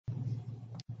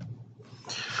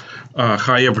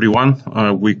Hi everyone.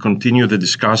 We continue the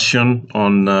discussion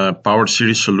on power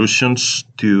series solutions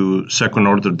to second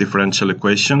order differential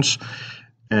equations.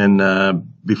 And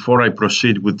before I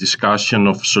proceed with discussion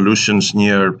of solutions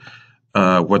near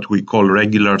what we call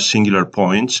regular singular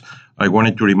points, I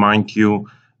wanted to remind you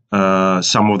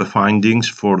some of the findings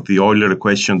for the Euler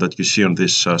equation that you see on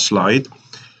this slide.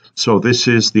 So this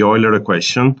is the Euler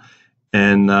equation,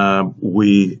 and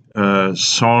we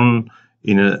shown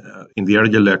in the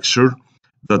earlier lecture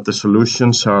that the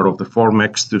solutions are of the form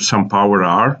x to some power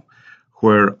r,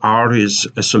 where r is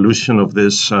a solution of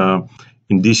this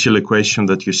indicial equation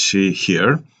that you see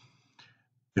here.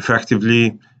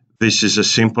 Effectively, this is as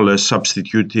simple as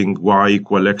substituting y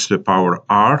equal x to the power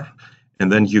r,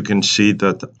 and then you can see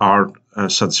that r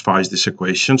satisfies this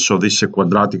equation. So this is a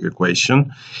quadratic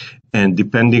equation, and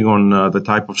depending on the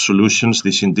type of solutions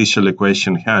this indicial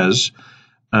equation has,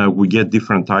 we get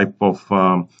different type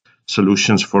of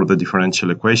solutions for the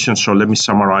differential equation. So let me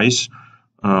summarize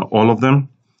all of them.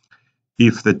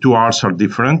 If the two r's are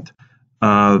different,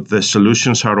 the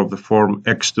solutions are of the form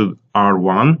x to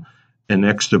r1 and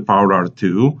x to the power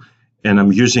r2. And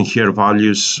I'm using here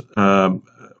values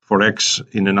for x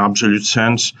in an absolute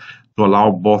sense to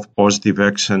allow both positive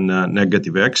x and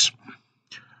negative x.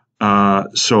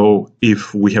 So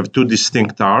if we have two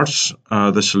distinct r's,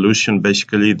 the solution,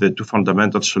 basically the two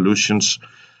fundamental solutions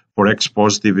for x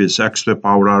positive is x to the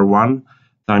power r1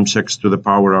 times x to the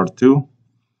power r2.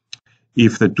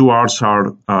 If the two r's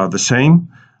are the same,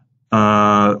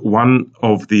 one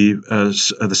of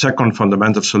the second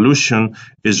fundamental solution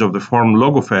is of the form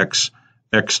log of x,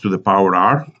 x to the power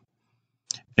r,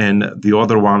 and the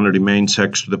other one remains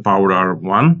x to the power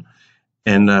r1.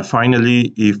 And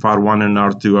finally, if r1 and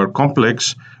r2 are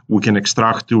complex, we can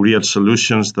extract two real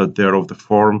solutions that they're of the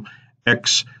form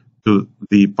x to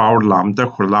the power lambda,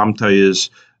 where lambda is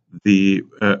the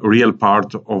real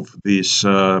part of these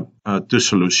two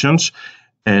solutions,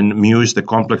 and mu is the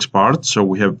complex part. So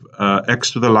we have x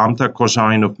to the lambda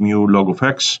cosine of mu log of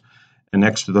x, and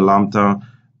x to the lambda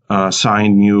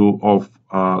sine mu of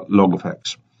log of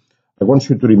x. I want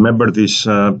you to remember these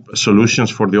solutions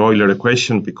for the Euler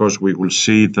equation, because we will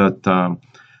see that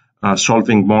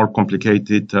solving more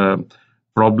complicated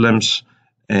problems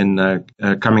and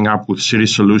coming up with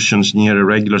series solutions near a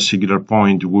regular singular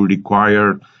point will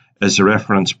require as a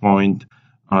reference point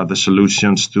the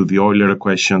solutions to the Euler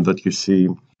equation that you see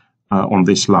on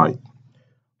this slide.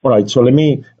 All right, so let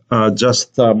me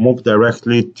just move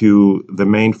directly to the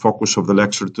main focus of the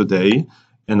lecture today.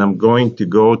 And I'm going to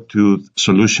go to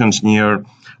solutions near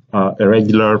a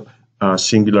regular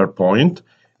singular point.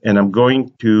 And I'm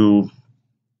going to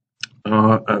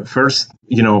first,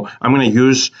 I'm going to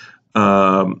use,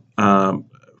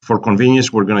 for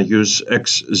convenience, we're going to use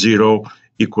x0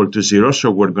 equal to 0.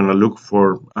 So we're going to look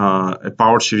for a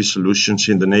power series solutions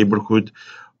in the neighborhood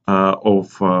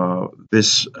of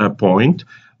this point,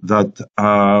 that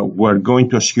we're going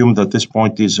to assume that this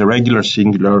point is a regular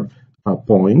singular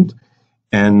point.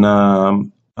 And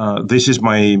this is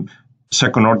my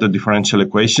second order differential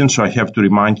equation. So I have to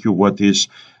remind you what is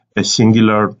a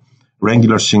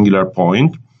regular singular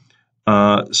point.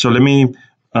 So let me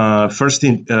first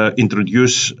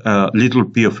introduce little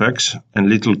p of x and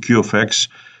little q of x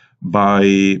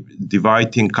by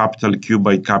dividing capital Q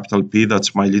by capital P.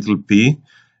 That's my little p.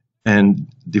 And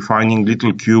defining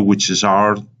little q, which is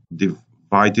r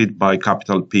divided by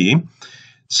capital P.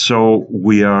 So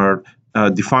we are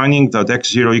defining that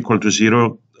x0 equal to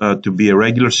 0 to be a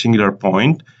regular singular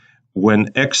point when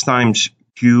x times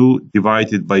q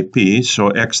divided by p, so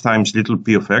x times little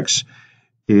p of x,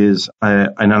 is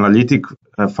an analytic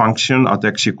function at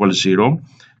x equals 0.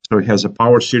 So it has a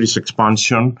power series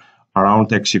expansion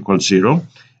around x equals 0.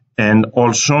 And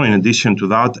also, in addition to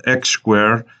that, x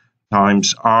squared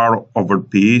times r over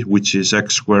p, which is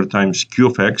x squared times q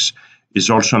of x, is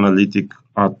also analytic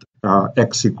at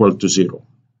x equal to 0.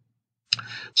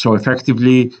 So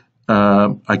effectively,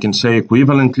 I can say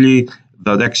equivalently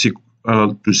that x equal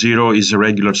to 0 is a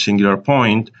regular singular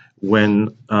point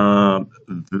when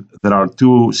there are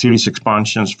two series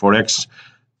expansions for x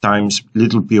times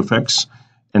little p of x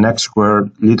and x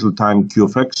squared little time q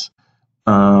of x.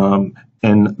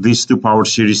 And these two power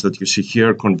series that you see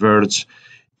here converge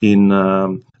in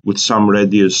with some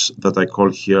radius that I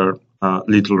call here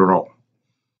little rho.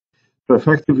 So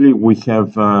effectively, we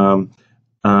have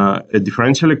a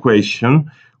differential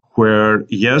equation where,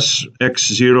 yes,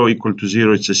 x0 equal to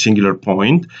 0 is a singular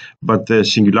point, but the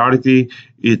singularity,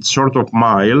 it's sort of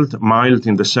mild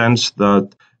in the sense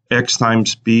that x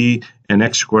times p and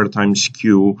x squared times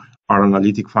q are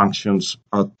analytic functions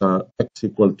at x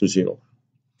equal to 0.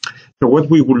 So what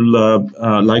we would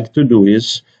like to do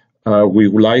is we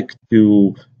would like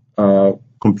to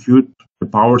compute the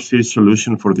power series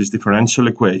solution for this differential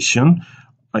equation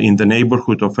in the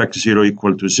neighborhood of x0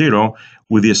 equal to 0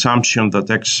 with the assumption that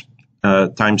x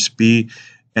times p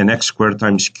and x squared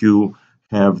times q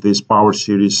have these power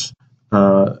series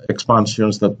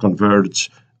expansions that converge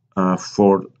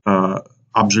for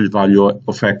absolute value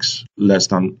of x less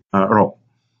than rho.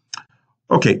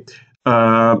 Okay,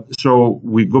 so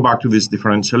we go back to this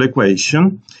differential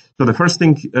equation. So the first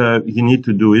thing you need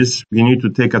to do is you need to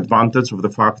take advantage of the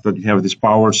fact that you have these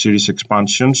power series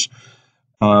expansions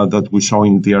that we saw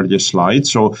in the earlier slide.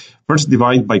 So first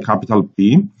divide by capital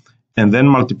P and then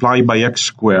multiply by x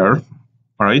squared.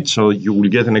 All right, so you will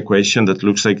get an equation that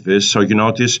looks like this. So you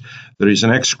notice there is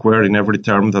an x squared in every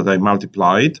term that I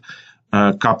multiplied.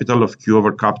 Capital of q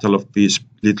over capital of p is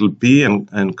little p,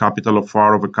 and capital of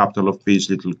r over capital of p is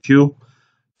little q.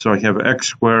 So I have x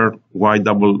squared y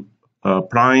double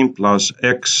prime plus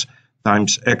x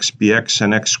times xpx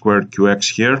and x squared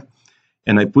qx here.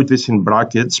 And I put this in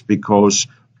brackets because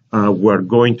we're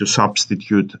going to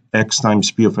substitute x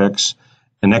times p of x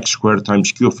and x squared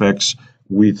times q of x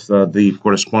with the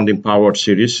corresponding power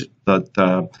series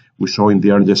that we saw in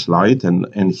the earlier slide,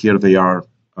 and here they are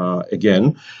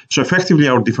again. So effectively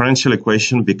our differential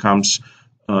equation becomes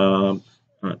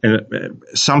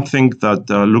something that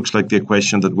looks like the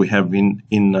equation that we have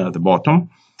in the bottom.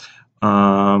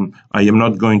 I am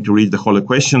not going to read the whole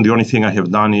equation. The only thing I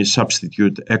have done is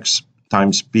substitute x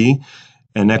times p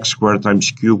and x squared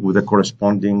times q with the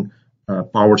corresponding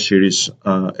power series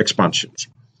expansions.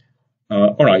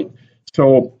 All right.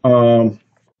 So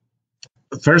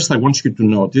first I want you to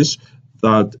notice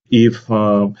that if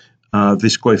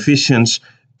these coefficients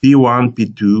P1,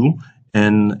 P2,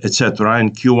 and etc.,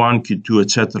 and Q1, Q2,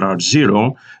 etc. are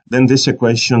 0, then this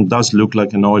equation does look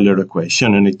like an Euler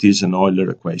equation, and it is an Euler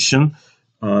equation.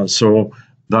 So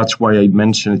that's why I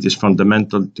mentioned it is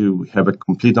fundamental to have a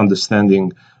complete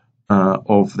understanding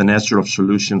of the nature of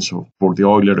solutions for the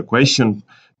Euler equation,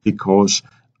 because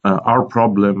our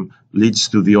problem leads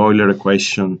to the Euler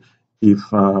equation if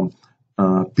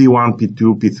P1,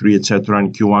 P2, P3, etc.,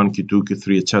 and Q1, Q2,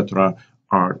 Q3, etc.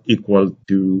 are equal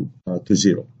to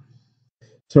 0.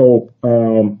 So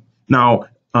now,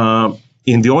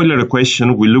 in the Euler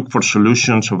equation, we look for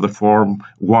solutions of the form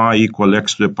y equal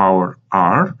x to the power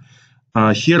r.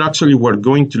 Here, actually, we're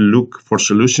going to look for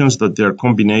solutions that they are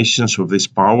combinations of these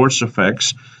powers of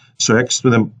x, so x to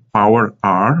the power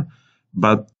r,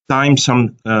 but times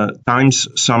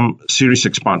some series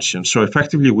expansion. So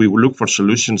effectively, we will look for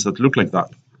solutions that look like that.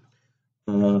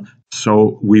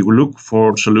 So we will look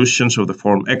for solutions of the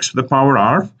form x to the power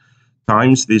r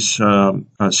times this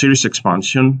series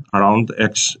expansion around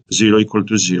x0 equal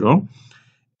to 0.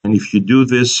 And if you do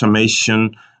this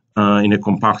summation in a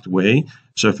compact way,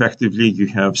 so effectively you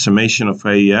have summation of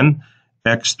an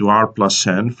x to r plus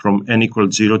n from n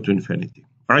equals 0 to infinity.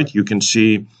 All right, you can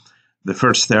see the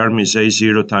first term is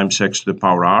a0 times x to the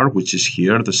power r, which is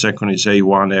here. The second is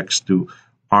a1 x to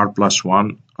r plus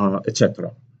 1,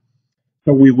 etc.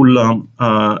 So we will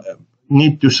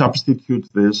need to substitute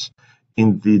this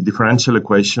in the differential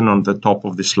equation on the top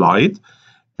of the slide,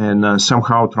 and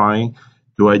somehow trying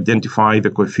to identify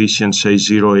the coefficients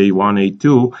a0, a1,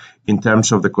 a2 in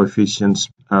terms of the coefficients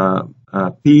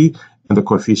p and the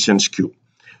coefficients q.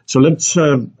 So let's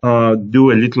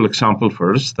do a little example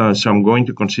first. So I'm going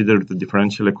to consider the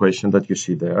differential equation that you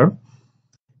see there.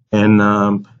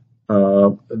 And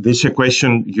this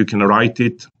equation, you can write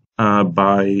it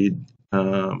by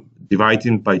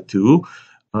dividing by 2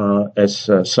 as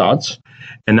such.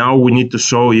 And now we need to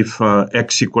show if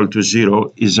x equal to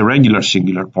 0 is a regular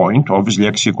singular point. Obviously,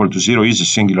 x equal to 0 is a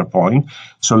singular point.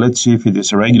 So let's see if it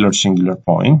is a regular singular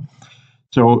point.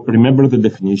 So remember the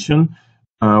definition.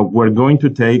 We're going to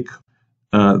take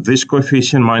this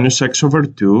coefficient minus x over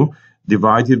 2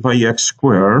 divided by x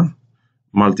squared,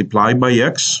 multiply by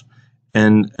x,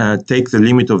 and take the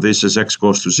limit of this as x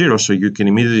goes to 0. So you can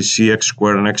immediately see x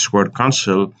squared and x squared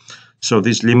cancel. So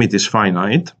this limit is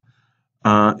finite.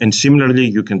 And similarly,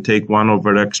 you can take 1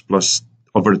 over x plus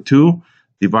over 2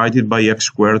 divided by x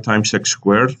squared times x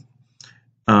squared.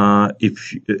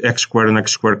 If x squared and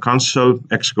x squared cancel,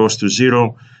 x goes to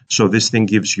 0. So this thing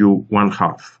gives you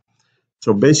 1/2.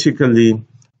 So basically,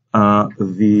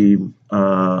 the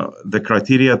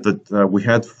criteria that we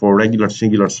had for regular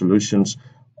singular solutions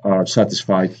are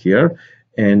satisfied here.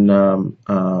 And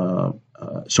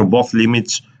so both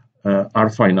limits are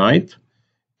finite.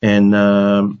 And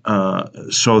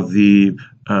so the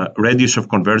radius of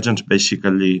convergence,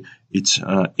 basically, it's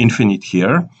infinite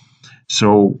here.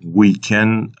 So we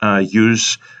can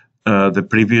use the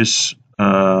previous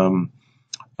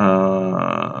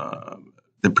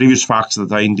facts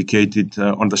that I indicated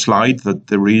on the slide, that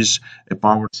there is a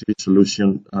power series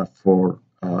solution for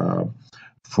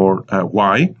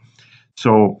y.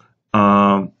 So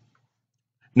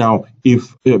now,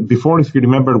 if you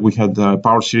remember, we had the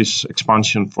power series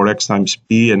expansion for x times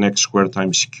p and x squared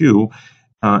times q.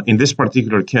 In this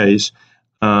particular case,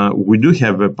 we do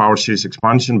have a power series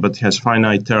expansion, but it has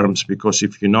finite terms, because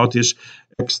if you notice,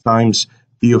 x times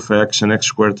p of x and x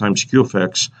squared times q of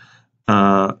x,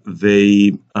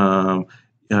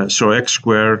 so x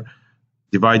squared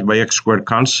divided by x squared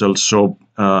cancels, so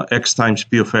x times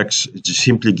p of x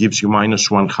simply gives you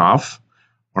 -1/2,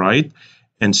 all right?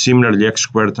 And similarly, x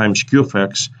squared times q of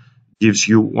x gives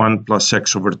you 1 plus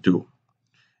x over 2.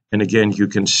 And again, you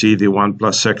can see the 1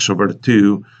 plus x over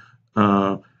 2,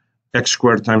 x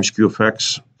squared times q of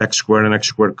x squared and x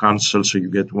squared cancel, so you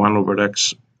get 1 over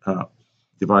x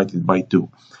divided by 2.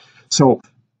 So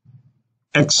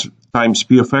x times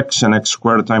p of x and x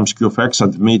squared times q of x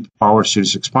admit power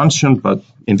series expansion, but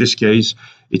in this case,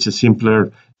 it's a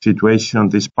simpler situation.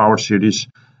 This power series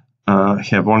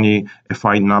have only a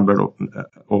finite number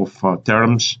of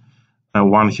terms.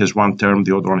 One has one term,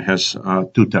 the other one has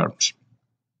two terms.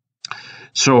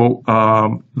 So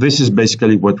this is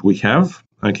basically what we have,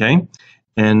 okay?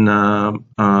 And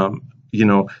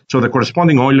so the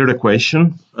corresponding Euler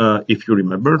equation, if you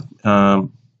remember,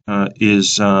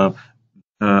 is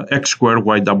x squared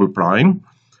y double prime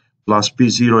plus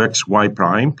p0 x y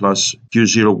prime plus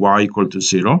q0 y equal to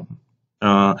 0.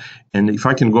 And if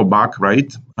I can go back,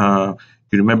 right,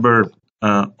 you remember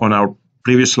on our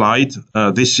previous slide,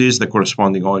 this is the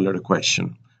corresponding Euler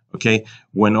equation, okay?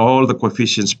 When all the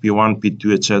coefficients p1,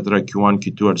 p2, etc., q1,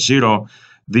 q2 are 0,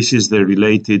 this is the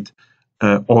related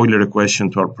Euler equation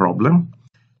to our problem.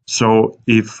 So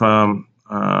if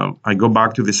I go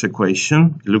back to this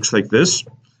equation, it looks like this.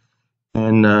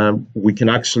 And we can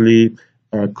actually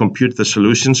compute the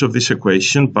solutions of this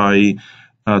equation by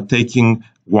taking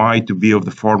y to be of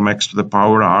the form x to the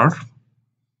power r.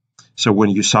 So when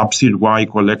you substitute y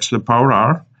equal x to the power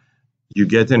r, you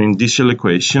get an indicial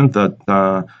equation that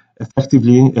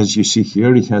effectively, as you see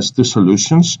here, it has two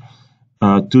solutions,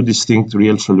 two distinct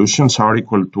real solutions, r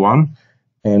equal to 1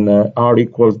 and r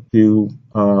equal to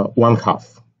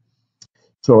 1/2.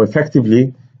 So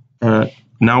effectively,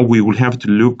 now we will have to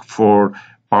look for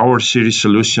power series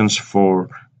solutions for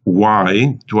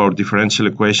y to our differential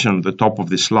equation at the top of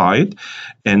the slide,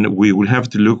 and we will have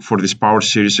to look for this power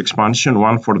series expansion,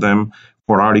 one for them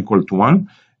for r equal to 1,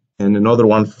 and another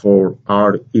one for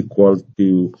r equal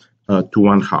to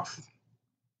 1/2.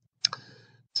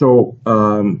 So,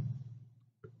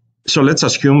 so let's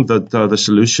assume that the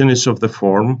solution is of the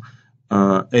form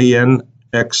an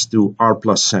x to r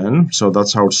plus n, so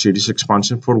that's our series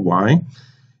expansion for y.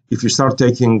 If you start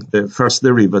taking the first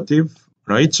derivative,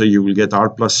 right, so you will get r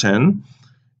plus n,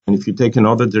 and if you take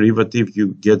another derivative,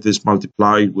 you get this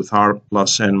multiplied with r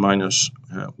plus n minus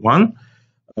 1.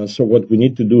 So what we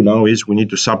need to do now is we need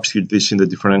to substitute this in the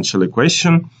differential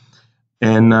equation,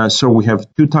 and so we have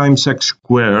 2 times x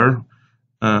squared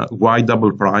y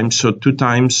double prime, so 2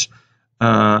 times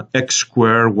x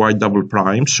squared y double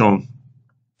prime, so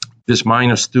this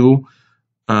minus 2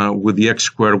 with the x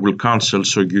squared will cancel,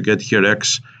 so you get here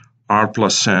x r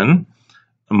plus n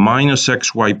minus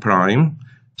xy prime,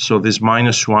 so this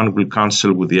minus 1 will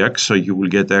cancel with the x, so you will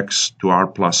get x to r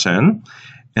plus n,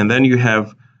 and then you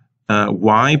have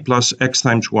y plus x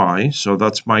times y, so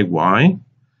that's my y,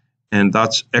 and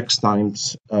that's x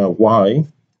times y.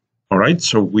 All right,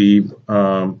 so we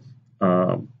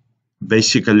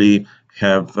basically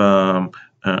have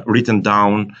written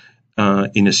down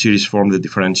in a series form the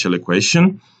differential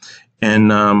equation, and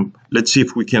let's see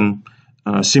if we can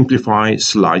simplify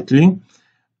slightly.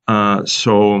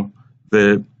 So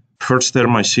the first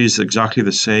term I see is exactly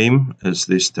the same as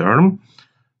this term.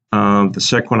 The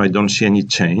second, I don't see any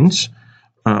change.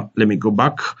 Let me go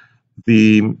back.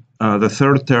 The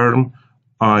third term,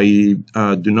 I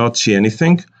do not see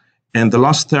anything. And the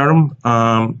last term,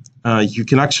 you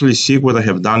can actually see what I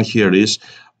have done here is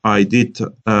I did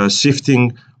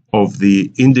shifting of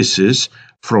the indices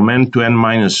from n to n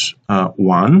minus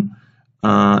 1.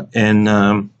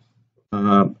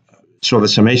 So the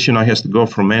summation I has to go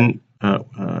from n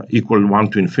equal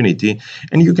 1 to infinity.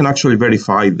 And you can actually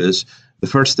verify this. The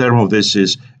first term of this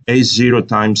is a0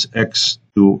 times x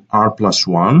to r plus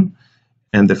 1.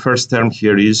 And the first term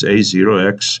here is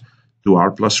a0x to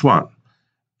r plus 1.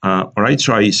 All right,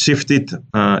 so I shifted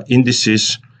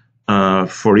indices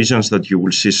for reasons that you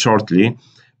will see shortly.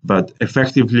 But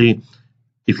effectively,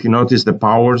 if you notice the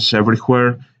powers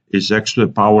everywhere is x to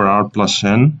the power r plus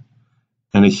n.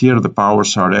 and here the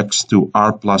powers are x to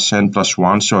r plus n plus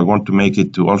 1, so I want to make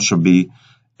it to also be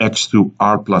x to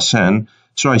r plus n,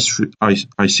 so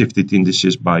I shifted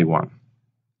indices by 1.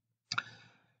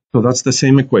 So that's the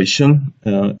same equation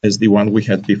as the one we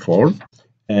had before.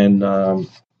 And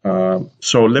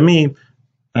so let me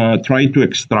try to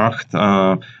extract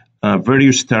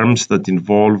various terms that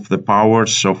involve the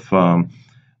powers of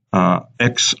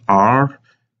xr,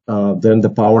 then the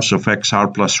powers of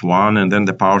xr plus 1, and then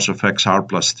the powers of xr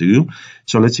plus 2.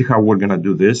 So let's see how we're going to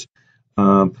do this.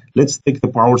 Let's take the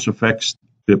powers of x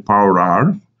to the power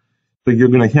r. So you're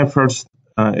going to have first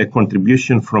a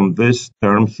contribution from this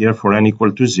term here for n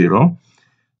equal to 0.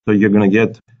 So you're going to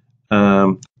get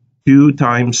 2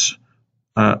 times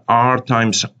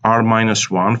r minus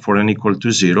 1 for n equal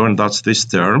to 0, and that's this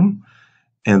term.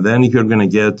 And then you're going to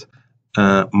get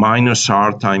minus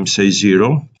r times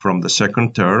a0 from the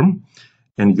second term,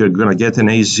 and you're going to get an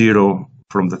a0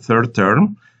 from the third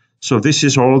term. So this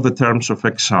is all the terms of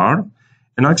xr,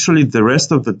 and actually the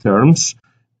rest of the terms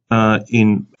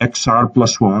in xr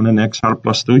plus 1 and xr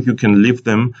plus 2, you can leave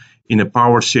them in a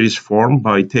power series form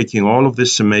by taking all of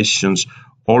these summations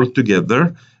all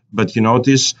together. But you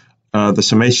notice the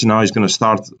summation now is going to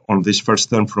start on this first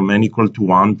term from n equal to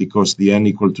 1 because the n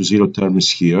equal to 0 term is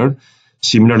here.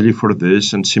 Similarly for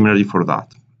this and similarly for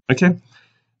that. Okay,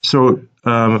 so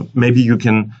maybe you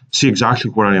can see exactly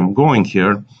where I am going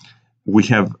here. We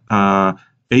have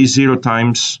a0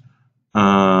 times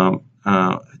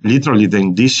literally the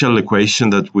indicial equation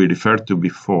that we referred to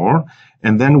before,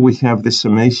 and then we have the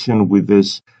summation with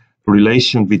this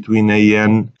relation between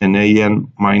an and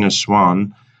an minus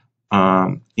 1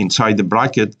 inside the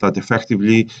bracket that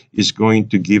effectively is going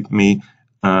to give me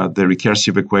the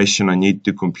recursive equation I need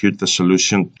to compute the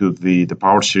solution to the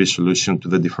power series solution to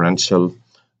the differential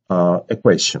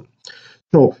equation.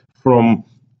 So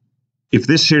if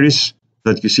this series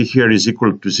that you see here is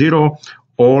equal to 0,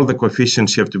 all the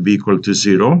coefficients have to be equal to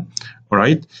 0, all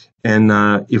right? And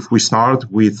if we start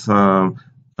with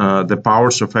the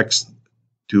powers of x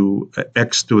to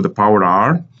the power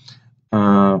r,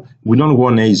 we don't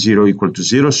want a0 equal to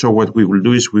 0, so what we will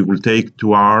do is we will take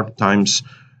 2r times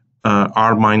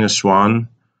r minus 1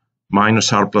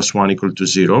 minus r plus 1 equal to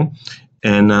 0,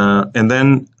 and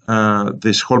then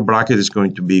this whole bracket is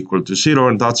going to be equal to 0,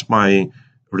 and that's my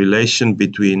relation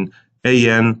between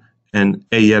an and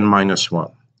an minus 1.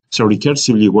 So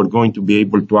recursively, we're going to be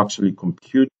able to actually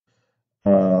compute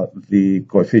the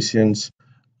coefficients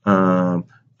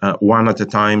one at a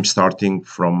time, starting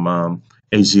from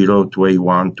a0 to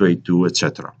a1 to a2,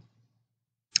 etc.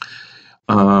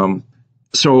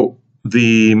 So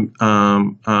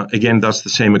again, that's the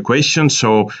same equation.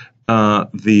 So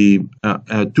the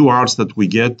 2 r's that we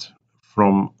get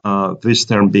from this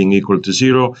term being equal to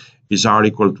 0 is r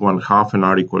equal to 1/2 and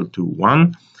r equal to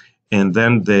 1. And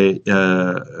then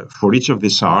for each of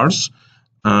these r's,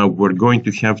 we're going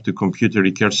to have to compute a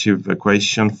recursive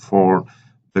equation for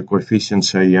the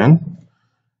coefficients an.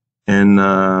 And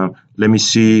let me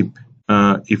see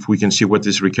if we can see what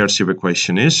this recursive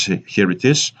equation is. Here it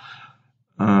is.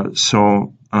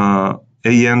 So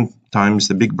an times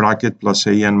the big bracket plus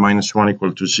an minus 1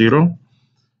 equal to 0.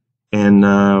 And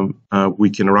we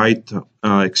can write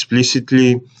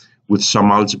explicitly with some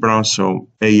algebra. So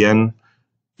an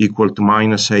equal to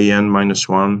minus an minus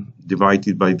 1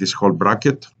 divided by this whole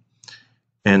bracket.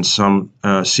 And some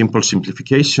simple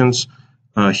simplifications.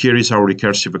 Here is our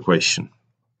recursive equation.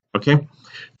 Okay,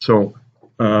 so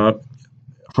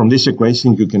from this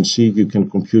equation, you can see you can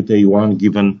compute a1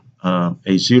 given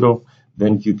a0,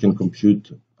 then you can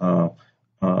compute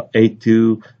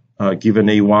a2 given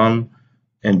a1,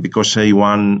 and because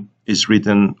a1 is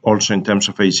written also in terms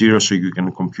of a0, so you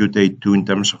can compute a2 in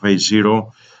terms of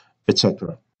a0,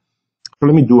 etc. So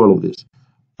let me do all of this.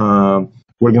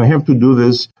 We're going to have to do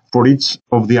this for each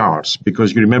of the r's,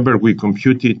 because you remember we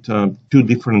computed 2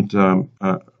 different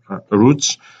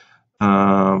roots.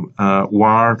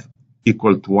 Var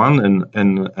equal to 1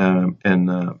 and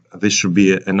this should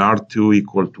be an R2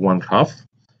 equal to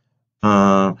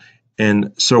 1/2.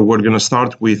 And so we're going to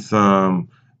start with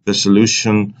the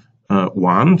solution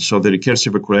 1. So the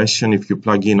recursive equation, if you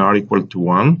plug in R equal to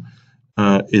 1,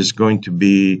 is going to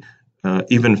be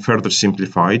even further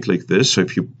simplified like this. So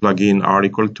if you plug in R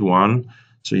equal to 1,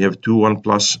 so you have 2, 1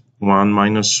 plus 1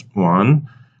 minus 1,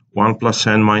 1 plus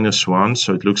n minus 1,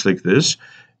 so it looks like this.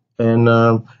 And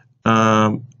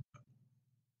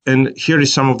here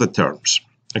is some of the terms,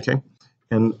 okay?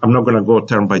 And I'm not going to go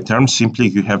term by term. Simply,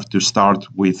 you have to start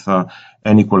with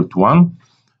n equal to 1,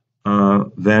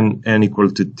 then n equal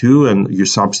to 2, and you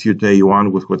substitute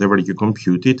a1 with whatever you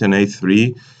computed, and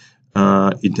a3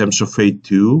 in terms of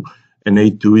a2, and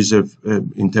A2 is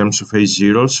in terms of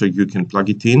A0, so you can plug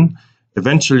it in.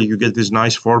 Eventually, you get this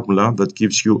nice formula that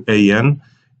gives you AN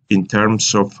in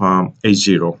terms of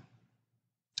A0.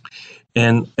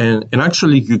 And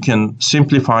actually, you can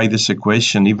simplify this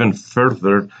equation even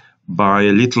further by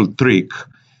a little trick.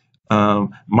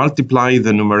 Multiply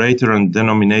the numerator and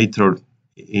denominator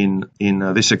in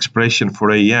this expression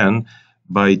for AN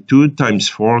by 2 times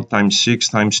 4 times 6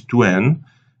 times 2n,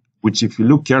 which, if you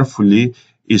look carefully,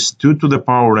 is 2 to the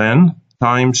power n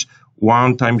times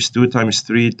 1 times 2 times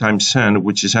 3 times n,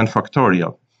 which is n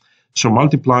factorial. So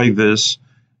multiply this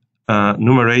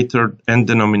numerator and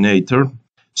denominator.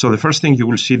 So the first thing you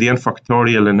will see, the n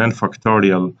factorial and n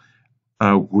factorial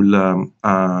will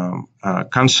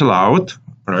cancel out,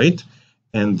 right?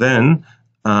 And then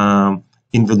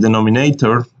in the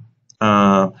denominator,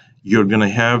 you're going to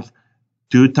have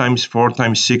 2 times 4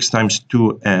 times 6 times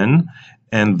 2n,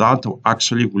 and that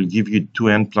actually will give you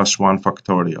 2n plus 1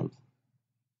 factorial.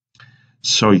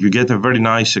 So you get a very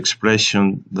nice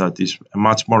expression that is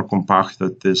much more compact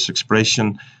than this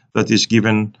expression that is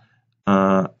given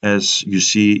as you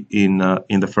see in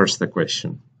the first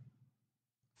equation.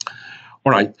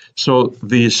 All right, so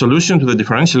the solution to the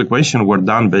differential equation we're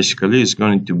done basically is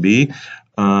going to be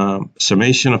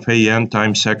summation of an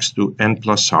times x to n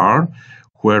plus r,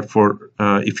 where for,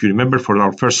 if you remember, for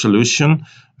our first solution,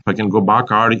 if I can go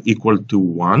back, r equal to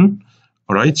 1.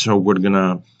 All right, so we're going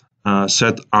to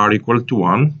set r equal to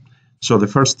 1. So the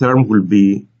first term will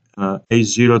be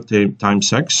a0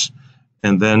 times x,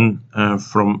 and then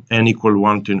from n equal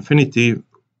 1 to infinity,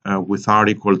 with r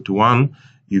equal to 1,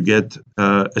 you get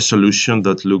a solution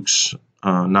that looks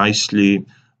nicely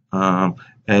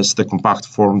as the compact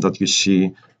form that you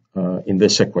see in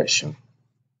this equation.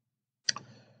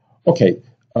 Okay,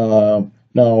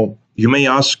 now you may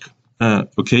ask,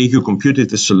 okay, you computed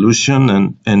the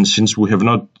solution, and since we have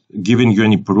not given you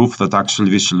any proof that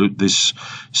actually this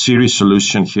series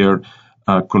solution here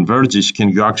converges, can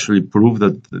you actually prove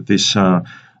that this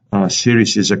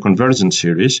series is a convergent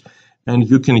series? And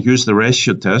you can use the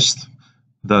ratio test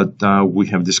that we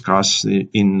have discussed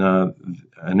in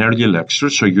an earlier lecture.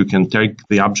 So you can take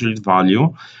the absolute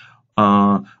value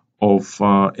of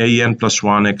an plus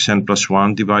 1 xn plus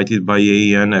 1 divided by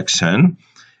an xn.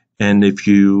 And if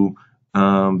you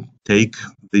take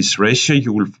this ratio,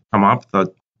 you will come up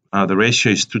that the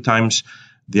ratio is 2 times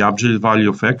the absolute value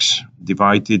of x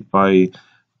divided by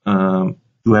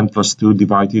 2n plus 2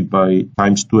 divided by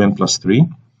times 2n plus 3.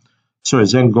 So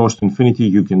as n goes to infinity,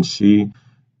 you can see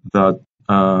that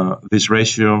this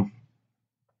ratio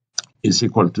is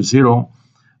equal to 0,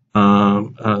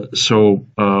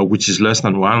 which is less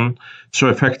than 1. So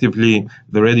effectively,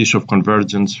 the radius of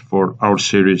convergence for our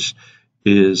series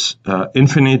is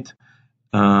infinite.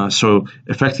 So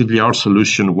effectively, our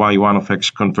solution y1 of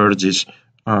x converges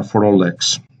for all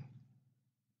x.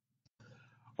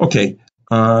 Okay,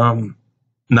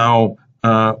 now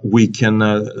we can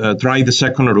try the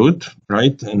second route,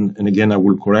 right? And again, I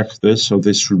will correct this. So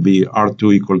this should be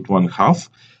R2 equal to 1/2.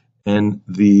 And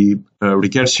the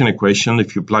recursion equation,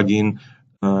 if you plug in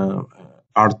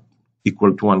R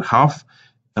equal to 1/2,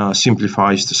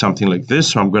 simplifies to something like this.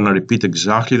 So I'm going to repeat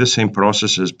exactly the same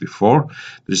process as before.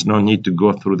 There's no need to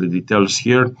go through the details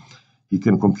here. You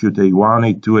can compute A1,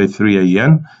 A2, A3,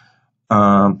 AN,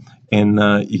 and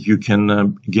you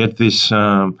can get this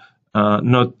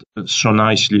not so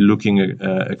nicely looking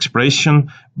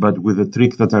expression, but with the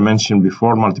trick that I mentioned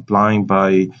before, multiplying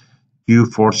by q,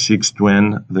 4, 6 to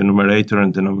n, the numerator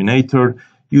and denominator,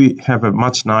 you have a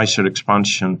much nicer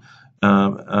expansion,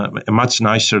 a much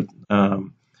nicer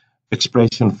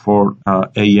expression for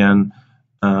an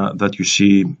that you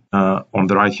see on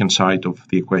the right-hand side of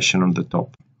the equation on the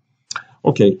top.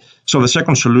 Okay, so the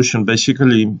second solution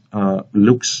basically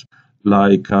looks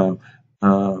like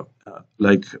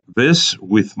this,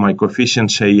 with my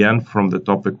coefficients an from the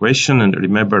top equation, and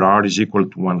remember r is equal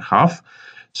to 1/2.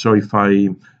 So if I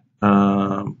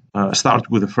start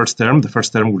with the first term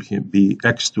will be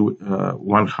x to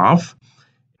 1/2.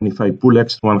 And if I pull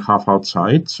x to 1/2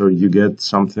 outside, so you get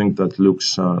something that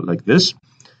looks like this.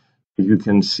 You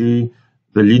can see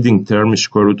the leading term is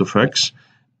square root of x.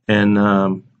 And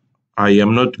I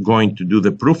am not going to do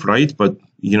the proof, right? But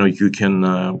you can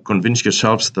convince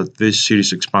yourselves that this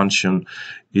series expansion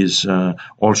is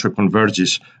also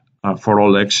converges for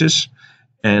all x's.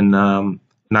 And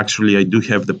actually, I do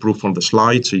have the proof on the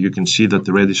slide, so you can see that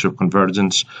the radius of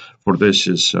convergence for this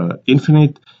is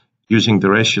infinite using the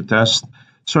ratio test.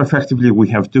 So effectively, we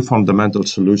have two fundamental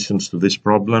solutions to this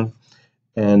problem,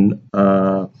 and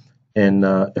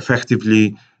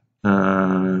effectively,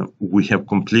 we have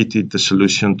completed the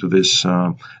solution to this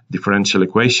differential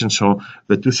equation. So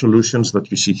the two solutions that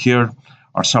you see here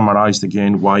are summarized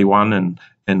again, y1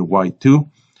 and y2.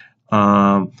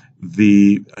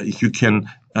 You can,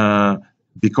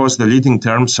 because the leading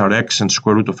terms are x and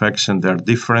square root of x and they're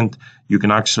different, you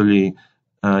can actually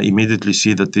immediately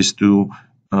see that these two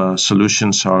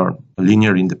solutions are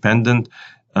linear independent.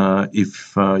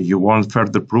 If you want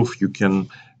further proof, you can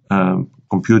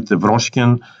compute the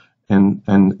Wroskian,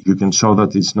 and you can show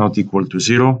that it's not equal to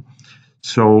 0.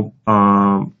 So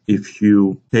if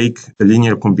you take a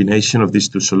linear combination of these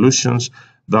two solutions,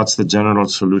 that's the general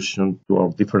solution to our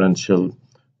differential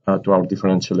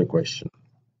equation.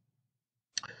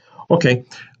 Okay,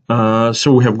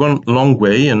 so we have gone a long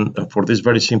way, and for this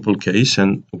very simple case,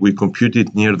 and we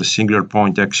computed near the singular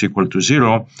point x equal to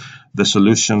 0 the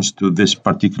solutions to this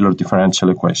particular differential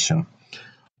equation.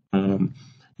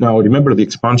 Now, remember the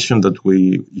expansion that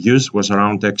we used was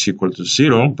around x equal to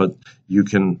 0, but you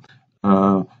can,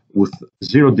 with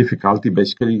zero difficulty,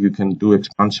 basically, you can do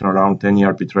expansion around any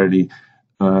arbitrary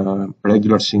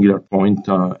regular singular point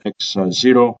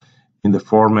x0 in the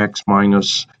form x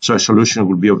minus, so a solution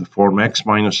will be of the form x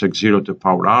minus x0 to the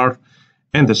power r,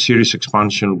 and the series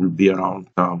expansion will be around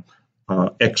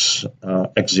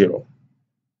x0.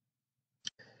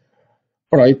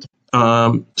 All right,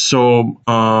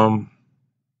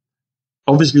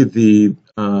 obviously,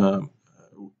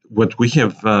 what we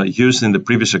have used in the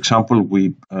previous example,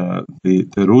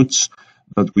 the roots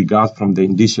that we got from the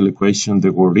indicial equation, they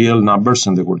were real numbers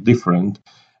and they were different.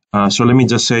 So let me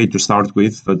just say to start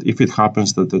with that if it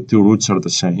happens that the two roots are the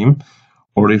same,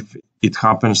 or if it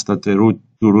happens that the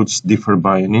two roots differ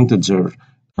by an integer,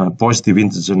 positive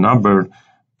integer number,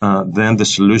 then the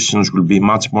solutions will be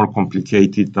much more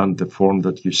complicated than the form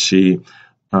that you see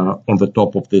on the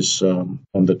top of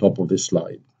this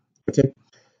slide. Okay,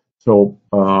 so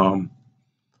all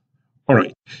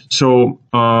right. So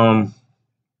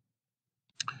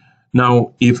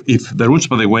now, if the roots,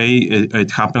 by the way,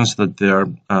 it happens that they're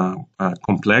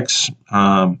complex,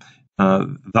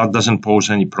 that doesn't pose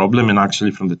any problem. And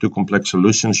actually, from the two complex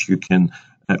solutions, you can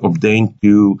obtain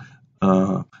two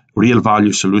real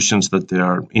value solutions that they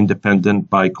are independent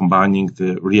by combining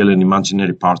the real and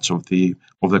imaginary parts of the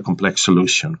complex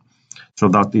solution. So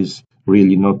that is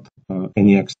really not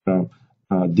any extra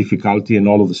difficulty, and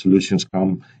all of the solutions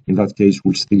come, in that case,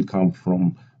 will still come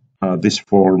from this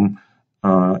form.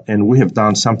 And we have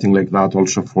done something like that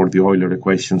also for the Euler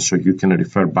equation, so you can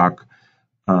refer back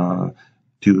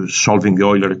to solving the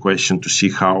Euler equation to see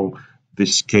how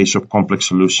this case of complex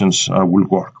solutions will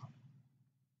work.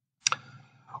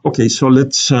 Okay, so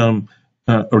let's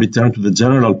return to the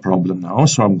general problem now.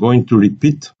 So I'm going to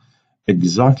repeat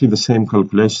exactly the same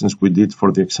calculations we did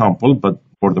for the example, but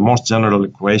for the most general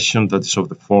equation that is of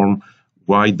the form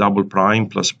y double prime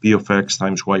plus p of x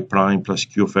times y prime plus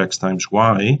q of x times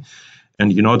y.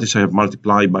 And you notice I have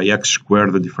multiplied by x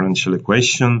squared the differential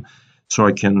equation, so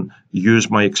I can use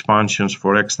my expansions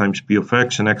for x times p of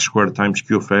x and x squared times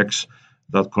q of x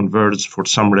that converges for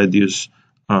some radius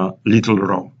little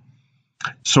rho.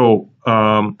 So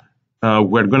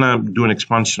we're going to do an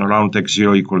expansion around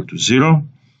x0 equal to 0.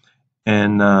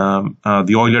 And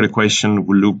the Euler equation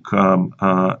will look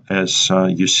as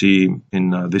you see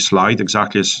in this slide,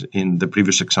 exactly as in the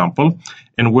previous example.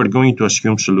 And we're going to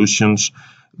assume solutions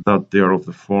that they are of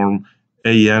the form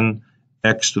an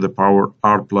x to the power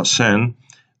r plus n.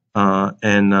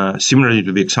 And similarly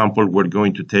to the example, we're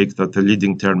going to take that the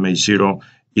leading term a0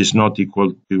 is not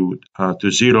equal to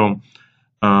 0.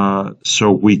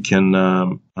 So we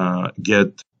can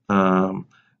get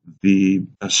the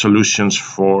solutions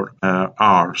for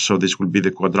r. So this will be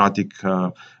the quadratic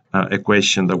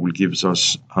equation that will give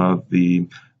us the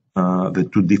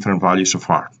two different values of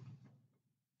r.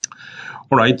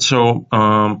 All right, so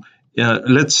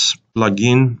let's plug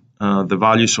in the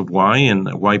values of y and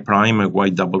y prime and y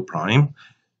double prime,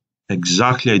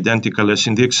 exactly identical as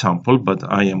in the example, but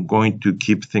I am going to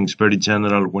keep things very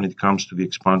general when it comes to the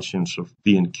expansions of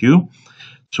p and q.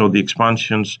 So the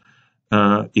expansions,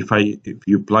 if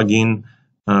you plug in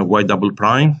y double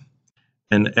prime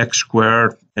and x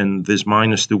squared and this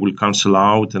minus 2 will cancel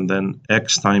out, and then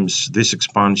x times this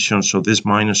expansion, so this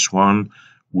minus 1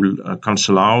 will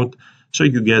cancel out. So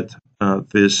you get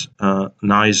this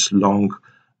nice long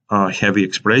heavy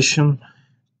expression.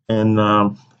 And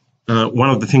one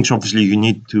of the things obviously you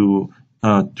need to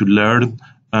learn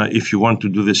if you want to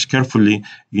do this carefully,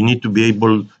 you need to be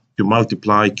able to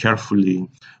multiply carefully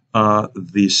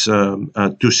these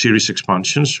two series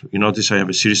expansions. You notice I have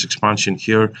a series expansion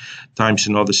here times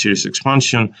another series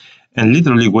expansion, and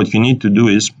literally what you need to do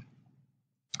is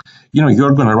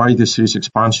you're going to write the series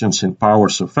expansions in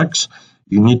powers of x.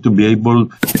 You need to be able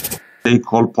to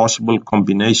take all possible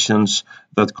combinations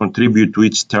that contribute to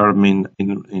each term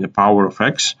in a power of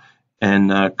x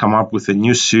and come up with a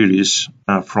new series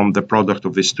from the product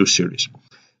of these two series.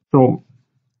 So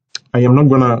I am not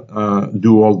going to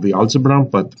do all the algebra,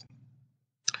 but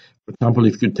for example,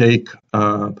 if you take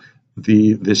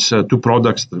these two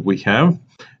products that we have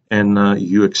and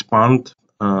you expand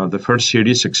the first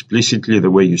series explicitly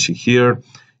the way you see here,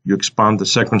 you expand the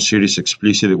second series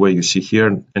explicitly the way you see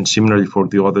here, and similarly for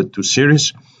the other two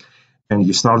series, and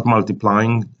you start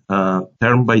multiplying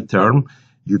term by term,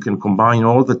 you can combine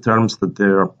all the terms that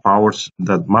there are powers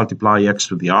that multiply x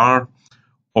to the r,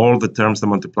 all the terms that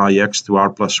multiply x to r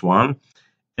plus 1,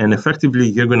 and effectively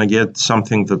you're going to get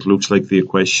something that looks like the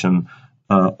equation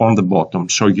on the bottom.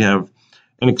 So you have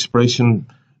an expression,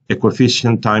 a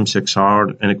coefficient times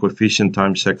xr, and a coefficient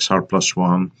times xr plus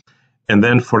 1, and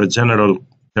then for a general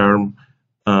term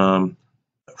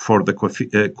for the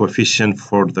coefficient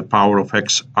for the power of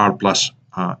x r plus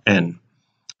n.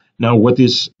 Now what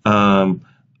is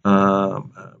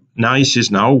nice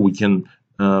is now we can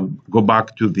go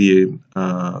back to the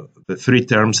three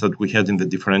terms that we had in the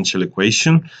differential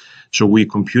equation. So we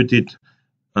computed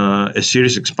a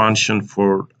series expansion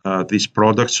for these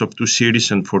products of two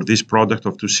series and for this product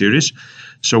of two series.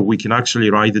 So we can actually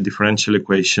write the differential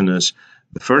equation as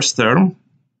the first term,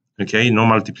 okay, no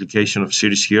multiplication of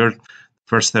series here,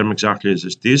 first term exactly as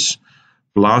it is,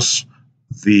 plus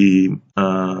the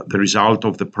result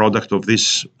of the product of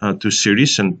these two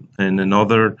series and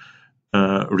another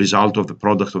result of the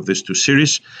product of these two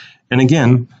series. And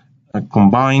again,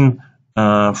 combine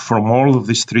from all of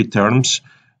these three terms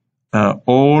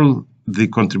all the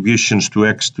contributions to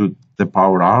x to the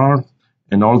power r,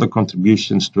 and all the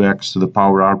contributions to x to the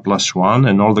power r plus 1,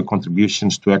 and all the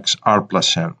contributions to x r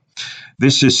plus n.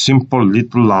 This is simple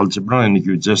little algebra, and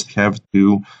you just have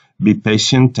to be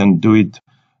patient and do it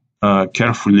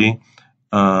carefully,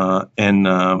 and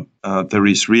there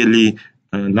is really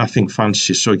nothing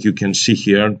fancy. So you can see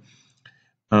here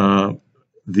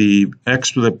the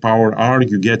x to the power r,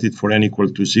 you get it for n equal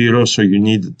to 0, so you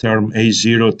need the term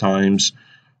a0 times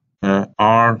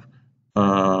r.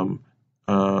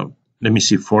 Let me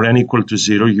see, for n equal to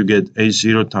 0 you get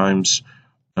a0 times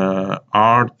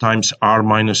r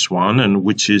minus 1, and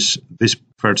which is this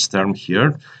first term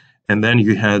here, and then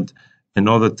you had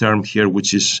another term here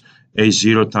which is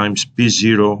a0 times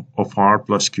p0 of r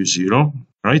plus q0,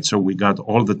 right? So we got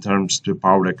all the terms to the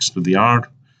power x to the r,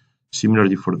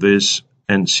 similarly for this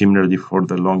and similarly for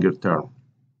the longer term.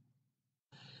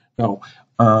 Now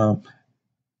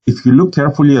if you look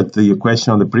carefully at the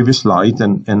equation on the previous slide,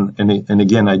 and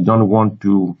again, I don't want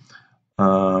to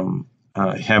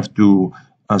have to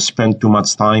spend too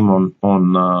much time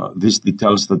on these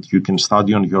details that you can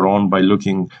study on your own by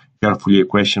looking carefully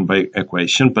equation by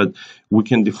equation, but we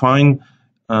can define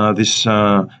this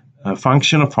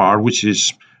function of r, which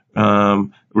is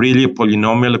really a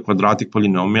polynomial, a quadratic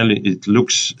polynomial. It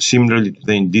looks similarly to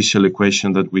the indicial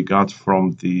equation that we got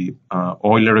from the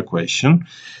Euler equation.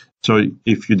 So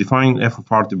if you define f of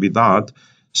r to be that,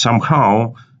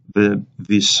 somehow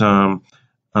this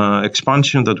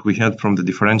expansion that we had from the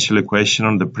differential equation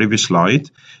on the previous slide,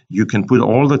 you can put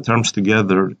all the terms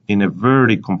together in a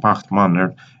very compact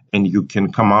manner, and you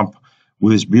can come up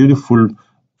with this beautiful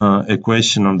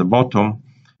equation on the bottom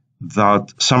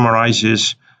that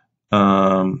summarizes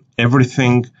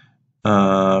everything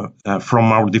from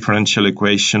our differential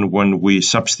equation when we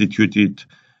substituted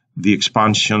the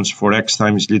expansions for x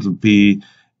times little p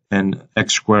and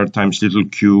x squared times little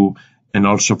q, and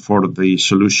also for the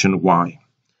solution y.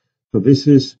 So this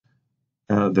is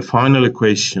the final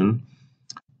equation.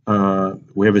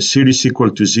 We have a series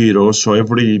equal to 0, so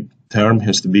every term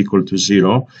has to be equal to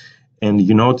 0. And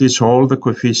you notice all the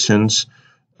coefficients.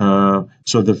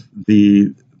 So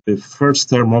the first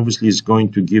term obviously is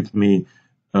going to give me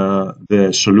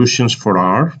the solutions for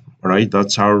r, right?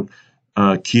 That's our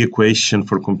key equation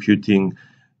for computing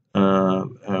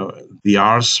the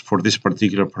r's for this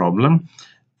particular problem.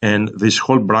 And this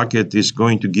whole bracket is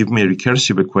going to give me a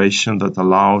recursive equation that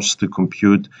allows to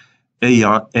compute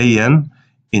an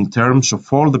in terms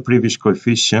of all the previous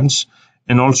coefficients,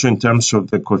 and also in terms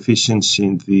of the coefficients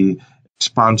in the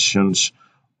expansions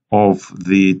of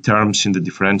the terms in the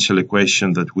differential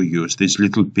equation that we use, these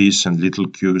little p's and little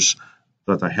q's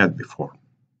that I had before.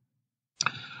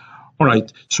 All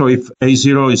right, so if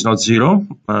a0 is not 0,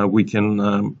 we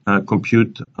can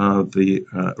compute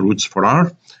the roots for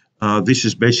r. This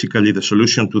is basically the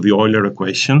solution to the Euler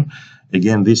equation.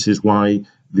 Again, this is why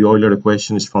the Euler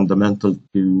equation is fundamental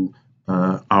to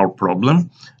our problem.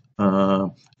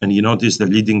 and you notice the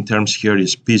leading terms here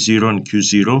is P0 and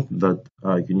Q0 that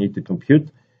you need to compute.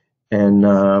 And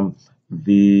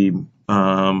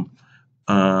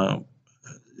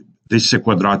this is a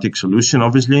quadratic solution,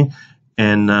 obviously.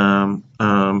 And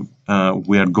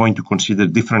we are going to consider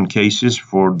different cases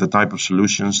for the type of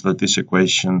solutions that this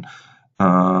equation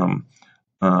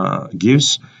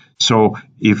gives. So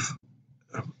if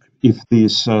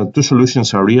these two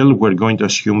solutions are real, we're going to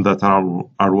assume that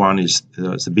R1 is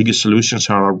the biggest solution,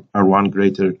 so R1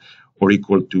 greater or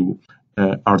equal to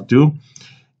R2.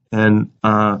 And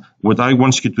what I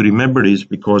want you to remember is,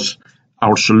 because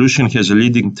our solution has a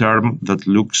leading term that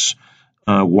looks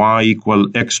y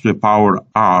equal x to the power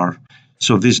r.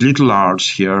 So these little r's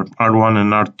here, R1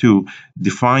 and R2,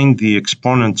 define the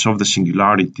exponents of the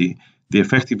singularity. They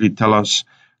effectively tell us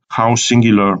how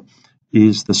singular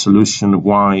is the solution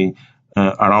y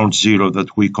around 0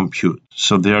 that we compute.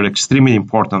 So they are extremely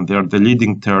important. They are the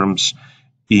leading terms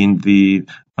in the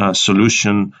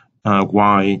solution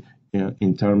y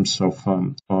in terms of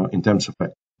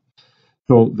x.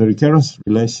 So the recurrence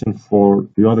relation for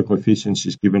the other coefficients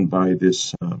is given by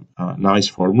this nice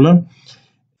formula.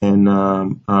 And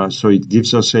so it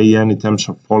gives us an in terms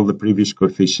of all the previous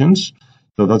coefficients.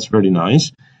 So that's very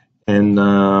nice. And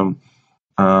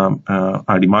I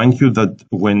remind you that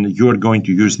when you're going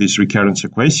to use this recurrence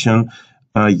equation,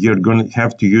 you're going to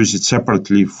have to use it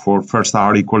separately for first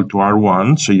r equal to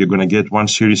r1. So you're going to get one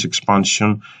series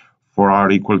expansion for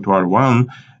r equal to r1,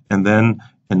 and then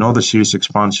another series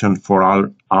expansion for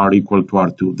r equal to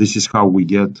r2. This is how we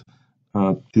get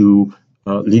to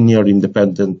linear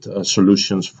independent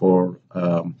solutions for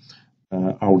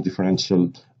our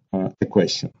differential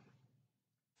equation.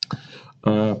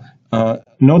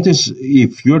 Notice,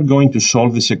 if you're going to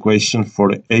solve this equation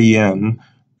for an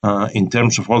in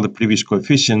terms of all the previous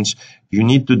coefficients, you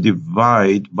need to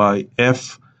divide by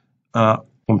f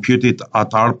computed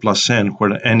at r plus n,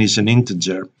 where n is an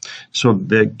integer. So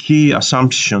the key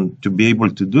assumption to be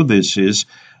able to do this is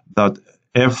that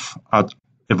f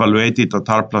evaluated at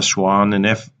r plus 1 and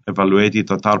f evaluated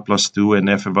at r plus 2 and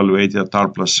f evaluated at r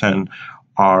plus n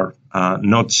are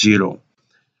not 0.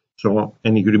 So,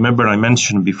 and you remember I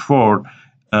mentioned before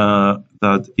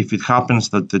that if it happens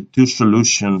that the two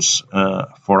solutions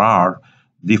for r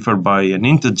differ by an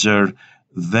integer,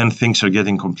 then things are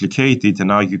getting complicated. And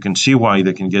now you can see why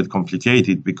they can get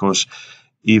complicated, because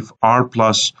if r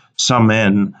plus some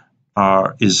n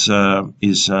is a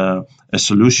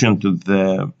solution to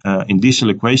the indicial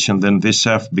equation, then this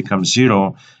f becomes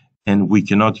 0, and we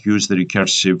cannot use the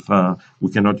recursive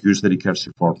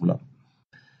formula.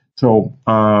 So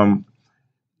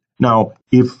now,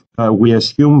 if we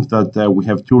assume that we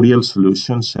have two real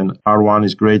solutions and R1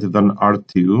 is greater than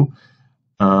R2,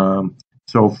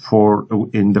 so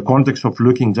in the context of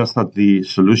looking just at the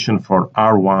solution for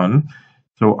R1,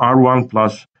 so R1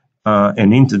 plus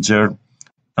an integer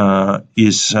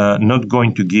is not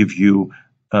going to give you,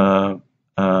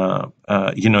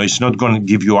 it's not going to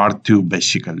give you R2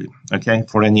 basically, okay,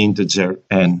 for any integer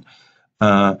n.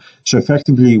 So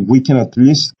effectively, we can at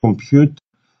least compute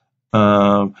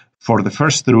for the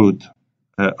first root,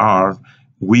 r,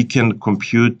 we can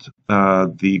compute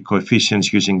the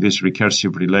coefficients using this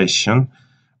recursive relation,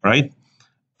 right?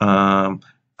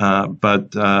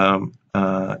 But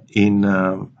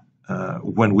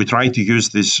when we try to use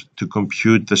this to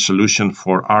compute the solution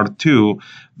for R2,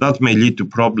 that may lead to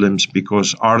problems,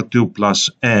 because R2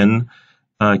 plus n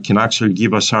can actually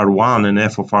give us R1, and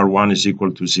f of R1 is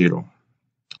equal to 0.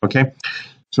 Okay,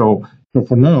 so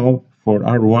for now, for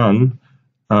R1,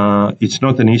 it's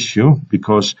not an issue,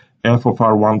 because f of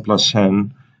R1 plus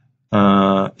n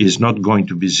is not going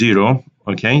to be 0.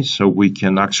 Okay, so we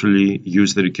can actually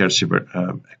use the recursive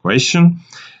equation,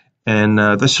 and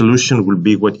the solution will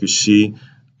be what you see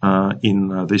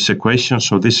in this equation.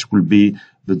 So this will be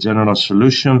the general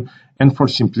solution, and for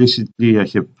simplicity, I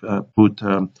have put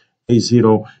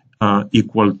A0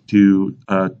 equal to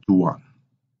 1.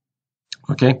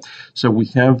 Okay, so we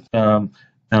have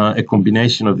a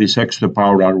combination of this x to the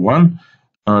power r1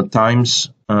 times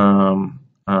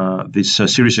this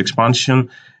series expansion,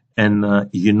 and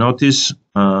you notice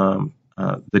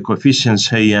the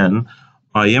coefficients an.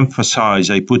 I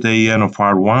put an of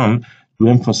r1 to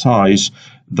emphasize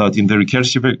that in the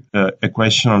recursive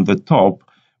equation on the top,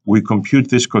 we compute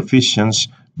these coefficients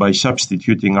by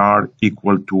substituting r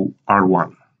equal to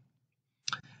r1.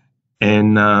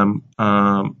 And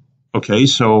okay,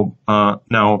 so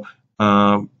now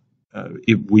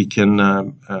if we can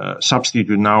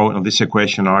substitute now in this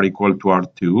equation r equal to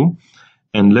r2,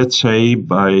 and let's say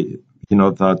that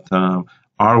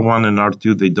r1 and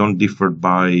r2, they don't differ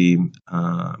by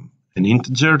an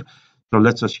integer. So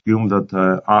let's assume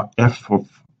that f of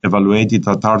evaluated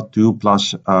at R2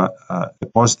 plus a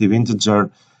positive integer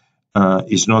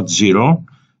is not 0.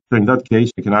 So in that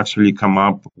case, I can actually come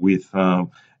up with an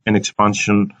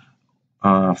expansion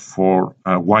for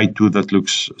Y2 that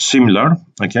looks similar.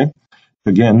 Okay.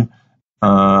 Again,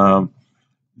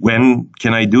 when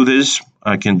can I do this?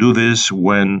 I can do this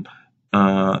when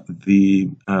the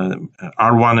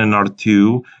R1 and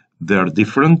R2, they're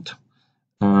different,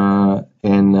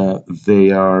 and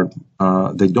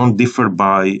they don't differ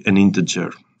by an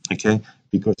integer. Okay,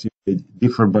 because if they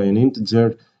differ by an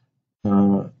integer,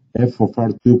 f of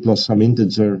R2 plus some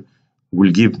integer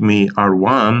will give me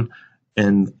R1,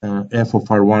 and f of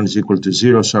R1 is equal to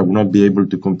 0, so I will not be able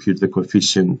to compute the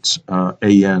coefficients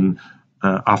an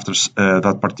after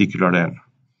that particular n.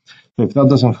 So if that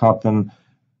doesn't happen,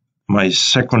 my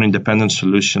second independent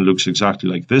solution looks exactly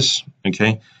like this,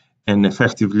 okay? And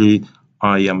effectively,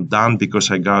 I am done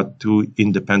because I got two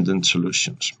independent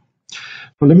solutions.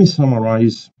 So let me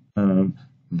summarize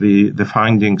the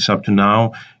findings up to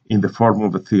now in the form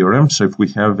of a theorem. So if we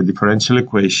have a differential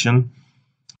equation,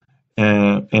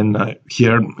 and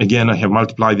here again I have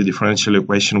multiplied the differential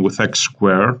equation with x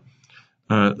squared,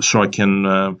 so I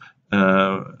can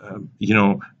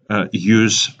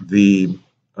use the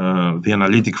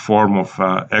analytic form of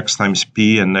x times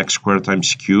p and x squared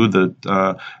times q,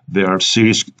 that they are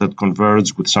series that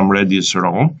converge with some radius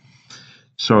rho.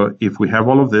 So if we have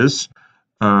all of this,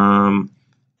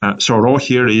 so rho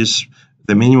here is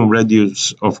the minimum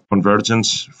radius of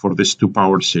convergence for this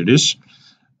two-power series.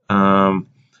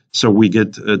 So we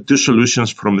get two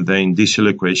solutions from the indicial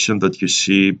equation that you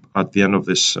see at the end of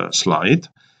this slide.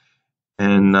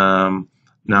 And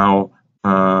now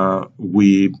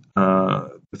the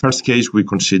first case we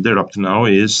consider up to now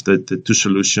is that the two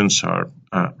solutions are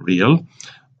real,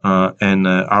 and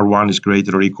R1 is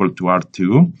greater or equal to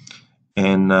R2.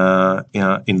 And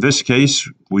in this case,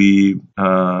 we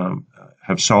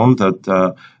have shown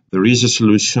that there is a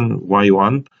solution,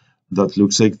 Y1, that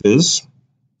looks like this,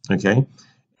 okay?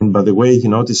 And by the way, you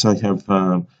notice I have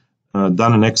done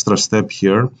an extra step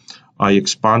here. I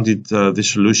expanded the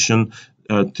solution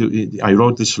I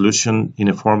wrote the solution in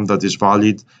a form that is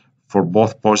valid for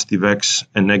both positive x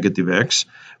and negative x.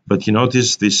 But you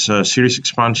notice this series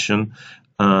expansion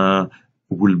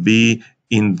will be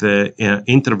in the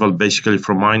interval basically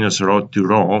from minus rho to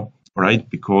rho, right?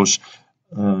 Because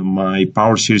my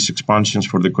power series expansions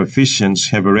for the coefficients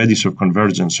have a radius of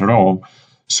convergence rho.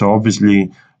 So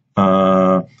obviously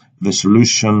the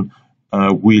solution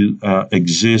will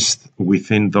exist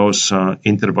within those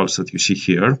intervals that you see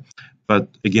here. But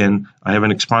again, I have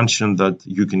an expansion that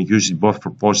you can use it both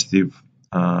for positive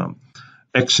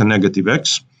x and negative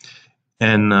x.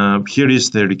 And here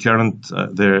is the recurrent,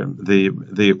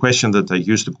 the equation that I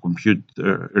use to compute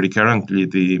recurrently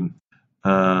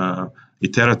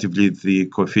iteratively the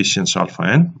coefficients alpha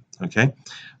n. Okay,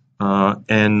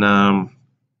 and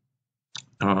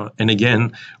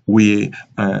again we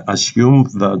assume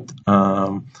that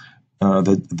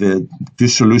the two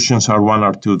solutions R1,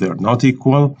 R2, they're not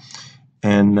equal,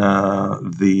 and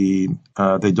they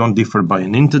don't differ by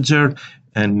an integer.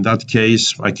 And in that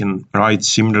case, I can write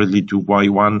similarly to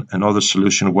Y1 another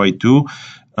solution Y2.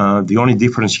 The only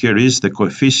difference here is the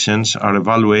coefficients are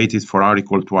evaluated for R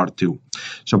equal to R2.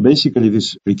 So basically,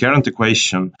 this recurrent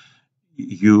equation,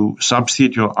 you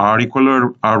substitute your R equal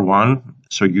to R1,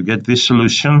 so you get this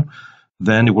solution.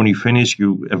 Then when you finish,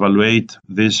 you evaluate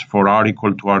this for R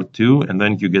equal to R2, and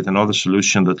then you get another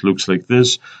solution that looks like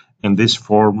this. And this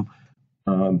form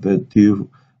the two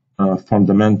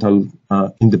fundamental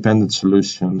independent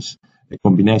solutions, a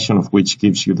combination of which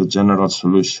gives you the general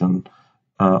solution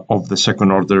of the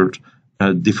second order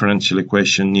differential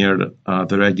equation near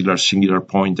the regular singular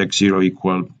point x0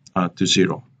 equal to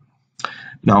 0.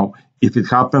 Now, if it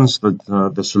happens that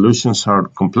the solutions are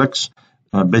complex,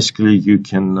 basically you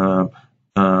can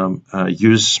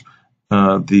use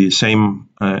the same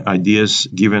ideas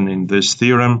given in this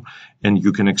theorem, and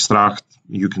you can extract,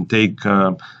 you can take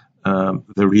the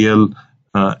real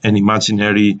and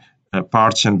imaginary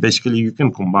parts, and basically you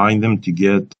can combine them to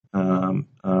get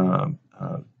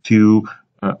two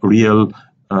real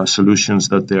solutions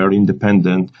that they are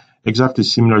independent, exactly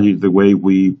similarly the way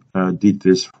we did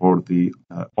this for the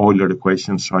Euler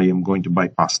equation, so I am going to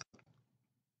bypass that.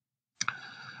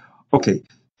 Okay,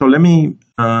 so let me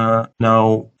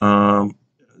now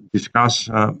discuss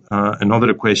another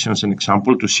equation as an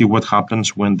example to see what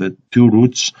happens when the two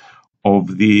roots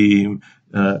of the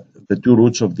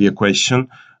equation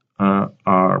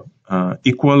are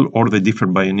equal or they differ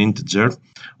by an integer.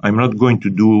 I'm not going to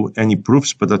do any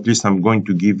proofs, but at least I'm going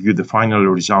to give you the final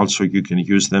results so you can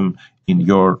use them in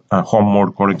your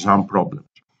homework or exam problems.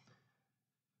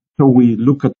 So we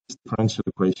look at this differential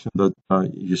equation that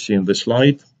you see in the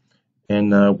slide,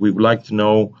 and we would like to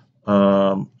know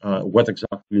what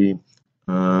exactly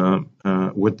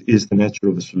what is the nature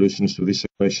of the solutions to this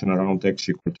equation around x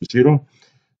equal to 0.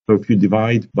 So if you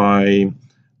divide by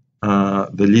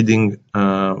the leading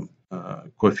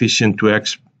coefficient to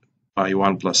x by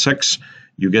 1 plus x,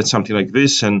 you get something like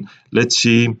this. And let's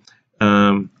see,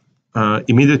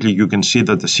 immediately you can see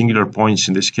that the singular points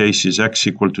in this case is x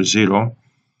equal to 0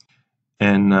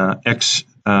 and x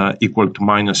equal to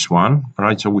 -1,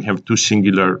 right? So we have two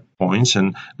singular points,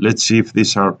 and let's see if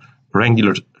these are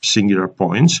regular singular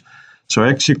points. So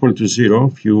x equal to 0,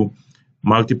 if you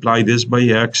multiply this by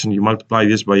x and you multiply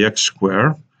this by x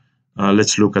squared,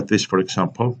 let's look at this, for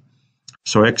example.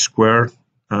 So x squared,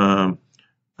 so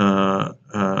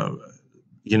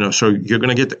you're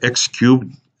going to get x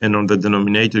cubed, and on the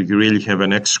denominator you really have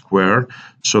an x squared.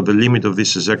 So the limit of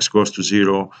this as x goes to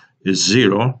 0 is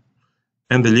 0,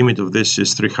 and the limit of this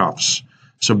is 3/2.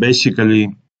 So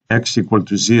basically, x equal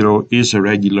to 0 is a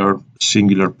regular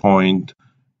singular point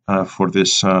for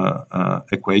this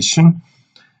equation.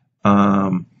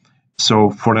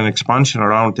 So for an expansion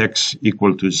around x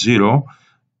equal to 0,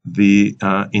 the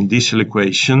indicial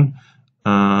equation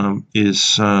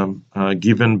is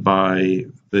given by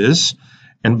this.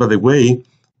 And by the way,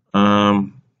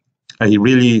 I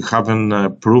really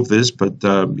haven't proved this, but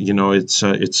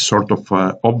it's sort of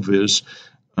obvious.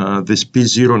 This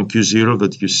P0 and Q0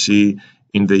 that you see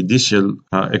in the indicial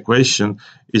equation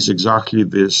is exactly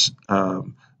this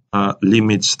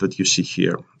limits that you see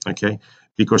here. Okay.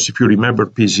 Because if you remember,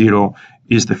 P0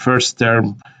 is the first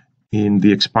term in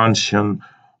the expansion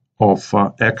of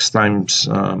x times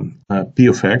p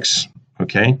of x,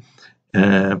 okay?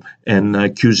 And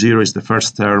Q0 is the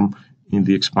first term in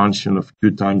the expansion of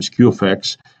q times q of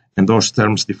x, and those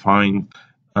terms define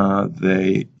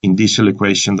the indicial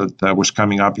equation that was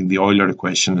coming up in the Euler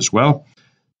equation as well.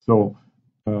 So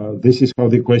this is how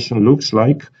the equation looks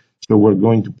like. So we're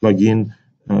going to plug in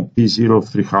P0 of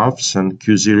 3/2 and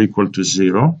Q0 equal to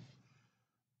 0.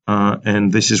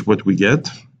 And this is what we get.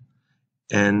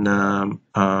 And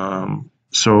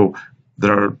so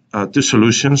there are two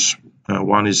solutions.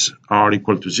 One is R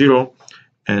equal to 0,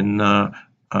 and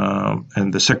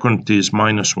the second is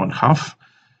 -1/2.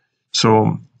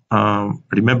 So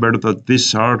remember that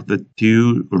these are the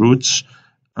two roots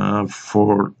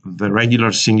for the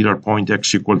regular singular point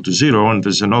x equal to 0, and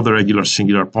there's another regular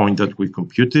singular point that we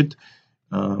computed.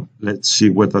 Let's see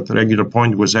what that regular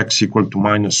point was, x equal to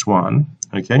 -1,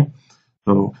 okay?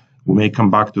 So we may come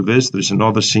back to this. There's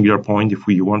another singular point if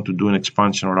we want to do an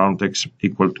expansion around x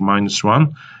equal to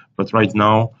 -1, but right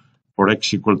now, for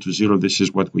x equal to 0, this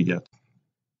is what we get.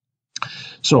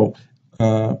 So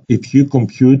if you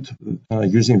compute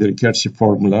using the recursive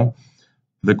formula,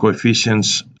 the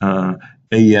coefficients an,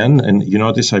 and you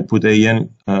notice I put an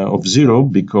of 0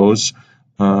 because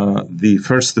the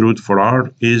first root for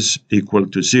r is equal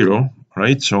to 0,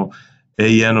 right? So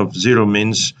an of 0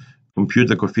 means compute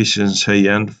the coefficients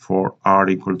an for r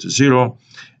equal to 0,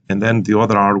 and then the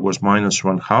other r was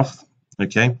 -1/2,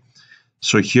 okay?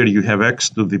 So here you have x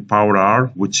to the power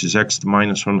r, which is x to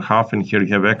 -1/2, and here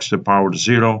you have x to the power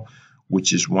 0,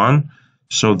 which is 1.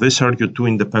 So these are your two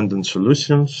independent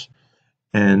solutions,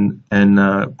 and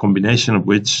a combination of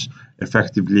which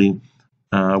effectively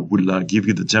will give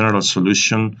you the general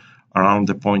solution around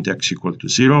the point x equal to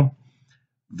 0.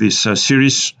 This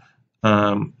series,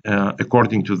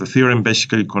 according to the theorem,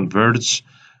 basically converges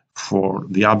for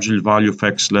the absolute value of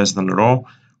x less than rho,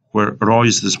 where rho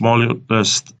is the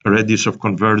smallest radius of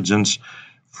convergence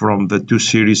from the two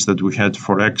series that we had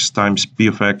for x times p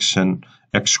of x and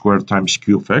x squared times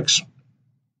q of x.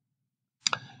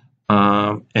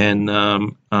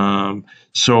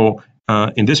 So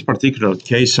in this particular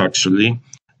case, actually,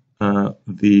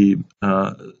 the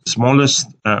smallest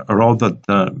rho that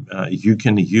you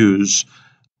can use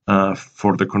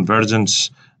for the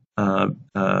convergence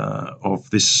of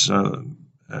this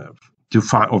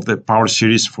of the power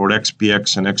series for x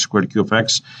px and x squared q of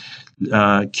x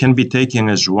can be taken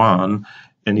as 1.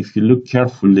 And if you look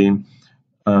carefully,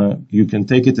 you can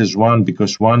take it as 1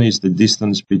 because 1 is the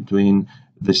distance between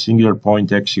the singular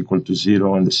point x equal to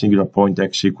 0 and the singular point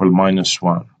x equal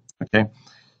 -1. Okay,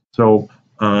 so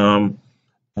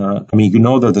I mean, you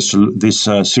know that these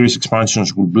series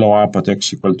expansions will blow up at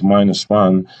x equal to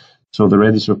 -1, so the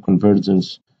radius of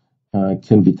convergence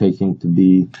can be taken to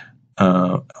be,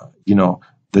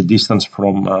 the distance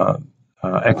from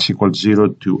x equals 0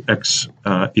 to x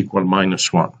equal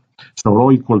minus 1. So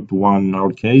rho equal to 1 in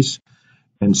our case,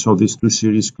 and so these two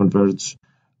series converge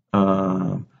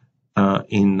for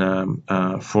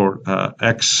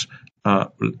x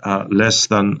less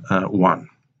than 1.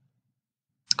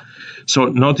 So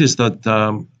notice that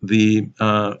the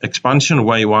expansion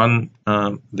y1,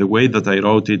 the way that I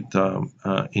wrote it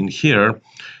in here,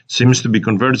 seems to be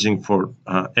converging for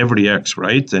every x,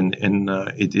 right? And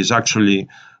it is actually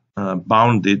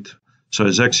bounded. So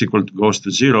as x goes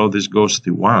to 0, this goes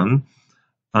to 1.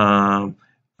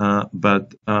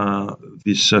 But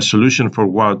this solution for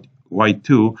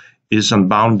y2 is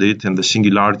unbounded, and the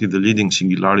singularity, the leading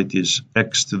singularity, is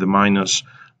x to the minus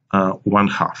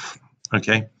 1/2.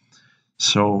 Okay,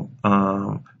 so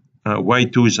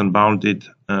y2 is unbounded,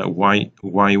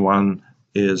 y1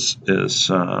 is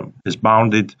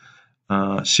bounded.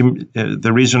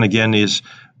 The reason again is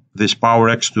this power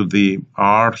x to the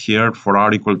r here for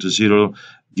r equal to 0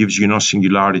 gives you no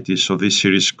singularity, so this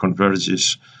series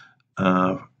converges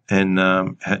and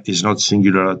is not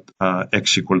singular at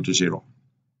x equal to 0.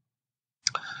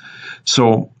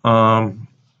 So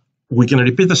we can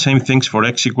repeat the same things for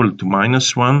x equal to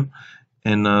minus 1,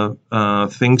 and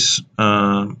things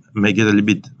may get a little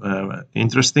bit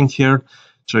interesting here.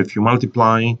 So if you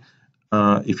multiply,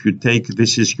 if you take,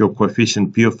 this is your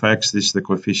coefficient p of x, this is the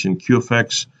coefficient q of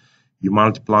x, you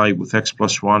multiply with x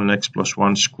plus 1 and x plus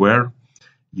 1 square,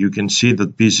 you can see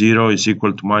that p0 is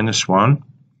equal to minus 1,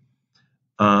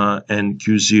 and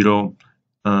q0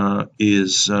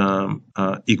 is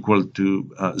equal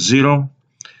to 0.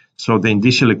 So the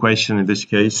indicial equation in this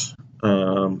case,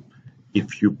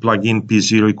 if you plug in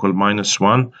p0 equal minus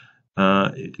 1,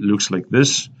 it looks like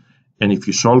this. And if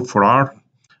you solve for r,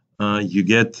 you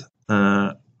get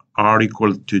r1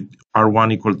 equal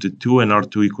to 2 and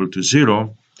r2 equal to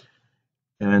 0.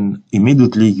 And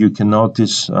immediately you can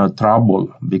notice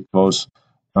trouble, because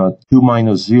 2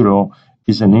 minus 0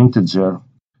 is an integer.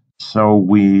 So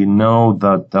we know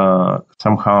that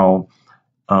somehow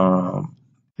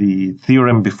the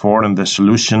theorem before and the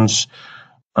solutions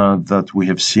that we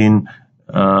have seen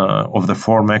of the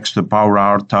form x to the power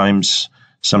r times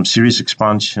some series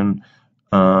expansion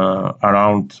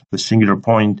around the singular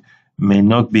point may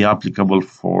not be applicable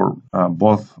for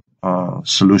both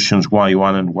solutions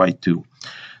y1 and y2.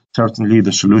 Certainly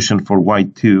the solution for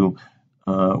y2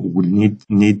 will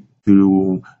need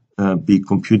to be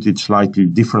computed slightly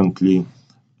differently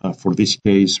for this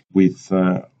case, with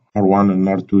r1 and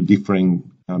r2 differing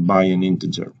by an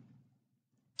integer.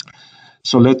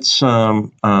 So let's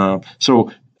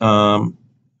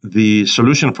the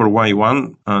solution for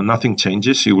y1, nothing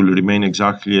changes, it will remain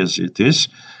exactly as it is.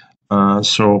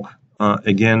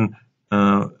 Again,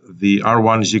 the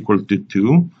r1 is equal to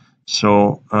 2.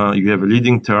 So you have a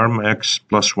leading term, x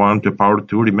plus 1 to the power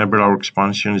 2. Remember, our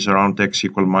expansion is around x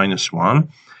equal minus 1.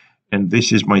 And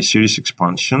this is my series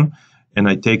expansion. And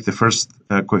I take the first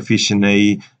coefficient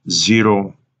a,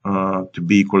 0, to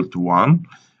be equal to 1.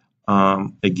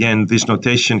 Again, this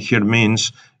notation here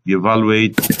means you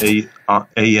evaluate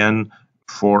an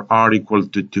for r equal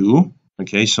to 2.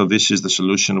 Okay, so this is the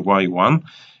solution y1.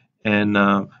 And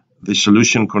the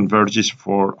solution converges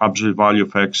for absolute value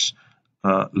of x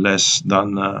less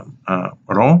than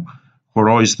rho.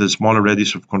 Rho is the smaller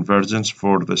radius of convergence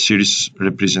for the series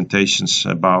representations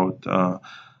about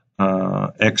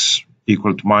x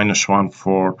equal to minus 1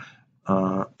 for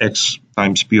x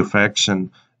times p of x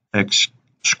and x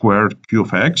squared q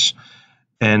of x.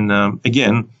 And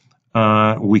again,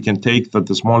 we can take that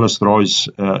the smallest rho is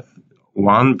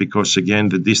 1, because again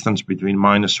the distance between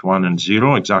minus 1 and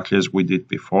 0, exactly as we did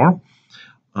before.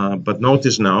 But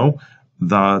notice now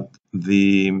that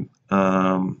the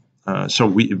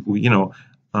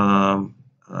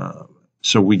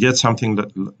so we get something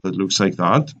that looks like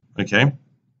that. Okay.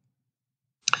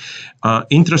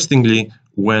 Interestingly,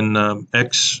 when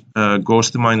x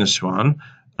goes to minus 1,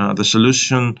 the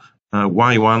solution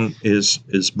y1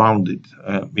 is bounded.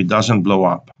 It doesn't blow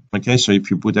up. Okay, so if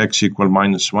you put x equal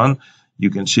minus 1, you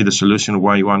can see the solution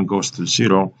y1 goes to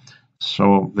 0.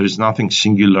 So there is nothing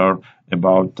singular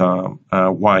about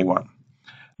y1.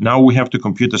 Now we have to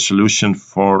compute a solution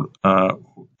for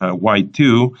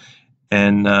y2,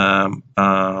 and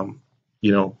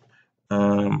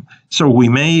so we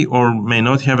may or may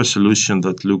not have a solution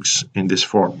that looks in this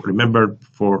form. Remember,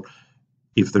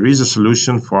 if there is a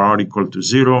solution for r equal to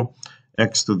 0,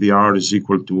 x to the r is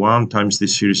equal to 1 times the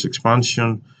series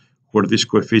expansion, where these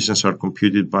coefficients are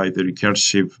computed by the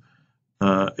recursive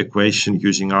equation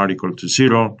using r equal to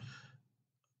 0.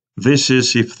 This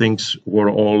is if things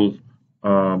were all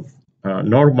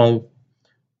normal.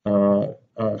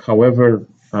 However,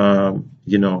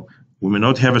 we may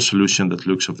not have a solution that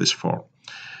looks of this form.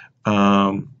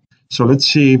 So let's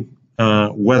see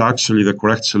what actually the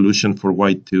correct solution for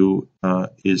y2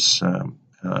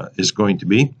 is going to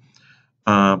be.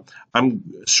 I'm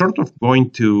sort of going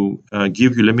to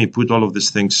give you, let me put all of these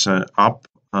things up.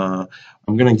 I'm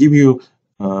going to give you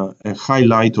a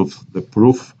highlight of the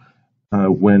proof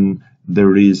when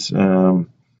there is,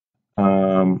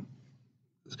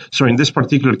 so in this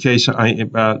particular case,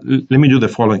 let me do the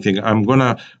following thing. I'm going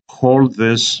to hold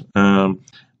this,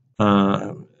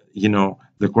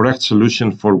 the correct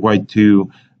solution for y2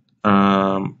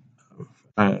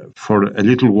 for a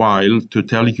little while to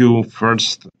tell you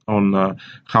first on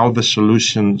how the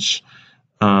solutions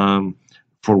for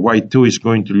y2 is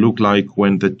going to look like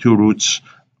when the two roots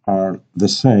are the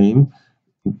same,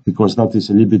 because that is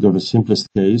a little bit of a simplest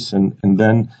case. And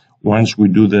then once we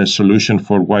do the solution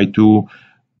for y2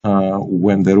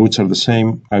 when the roots are the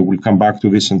same, I will come back to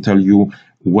this and tell you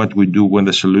what we do when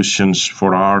the solutions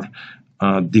for r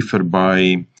differ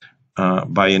by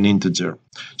an integer.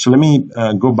 So let me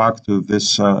go back to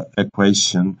this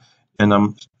equation,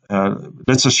 and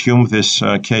let's assume this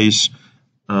case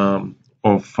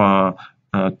of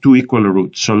two equal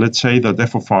roots. So let's say that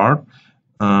f of r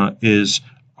is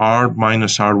r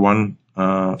minus r1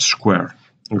 square.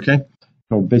 Okay,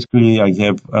 so basically I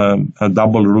have a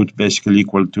double root basically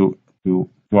equal to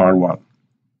r1.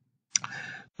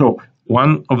 So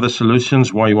one of the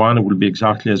solutions, y1, will be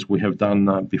exactly as we have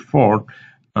done before.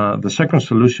 The second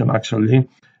solution, actually,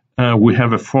 we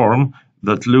have a form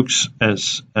that looks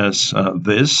as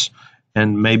this,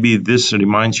 and maybe this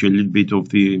reminds you a little bit of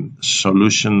the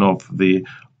solution of the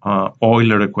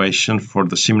Euler equation for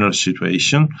the similar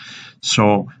situation.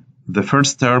 So the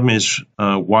first term is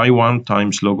y1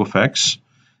 times log of x,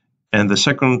 and the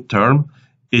second term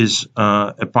is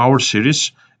a power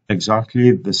series,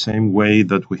 exactly the same way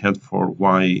that we had for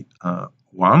y1.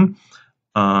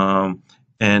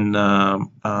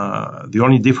 The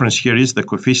only difference here is the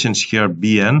coefficients here,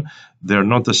 bn, they're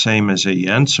not the same as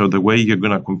an. So the way you're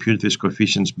going to compute these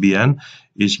coefficients bn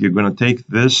is you're going to take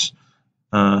this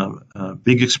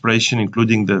big expression,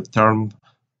 including the term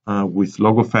with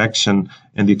log of x and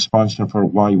the expansion for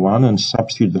y1, and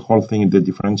substitute the whole thing in the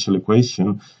differential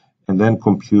equation, and then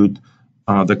compute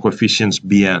the coefficients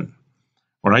bn.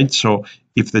 All right, so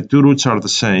if the two roots are the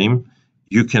same,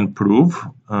 you can prove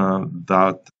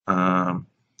that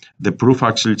the proof,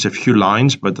 actually, it's a few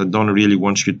lines, but I don't really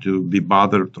want you to be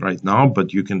bothered right now,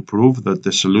 but you can prove that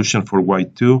the solution for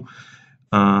y2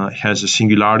 has a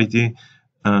singularity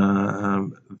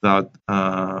that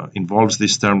involves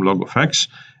this term log of x,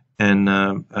 and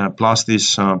plus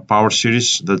this power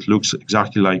series that looks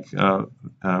exactly like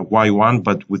y1,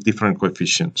 but with different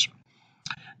coefficients.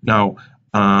 Now,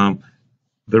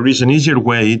 there is an easier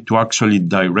way to actually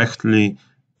directly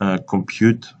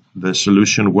compute the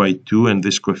solution y2 and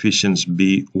these coefficients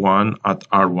b1 at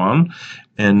r1,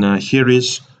 and here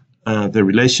is the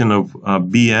relation of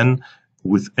bn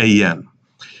with an.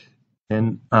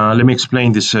 And let me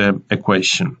explain this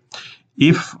equation.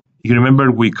 If you remember,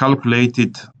 we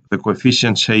calculated the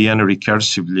coefficients an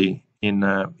recursively in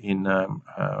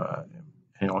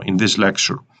this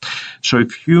lecture. So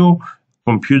if you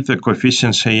compute the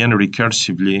coefficients an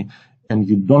recursively and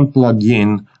you don't plug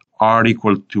in r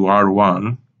equal to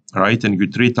r1, right, and you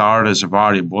treat r as a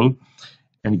variable,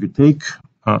 and you take,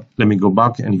 let me go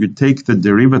back, and you take the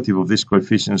derivative of these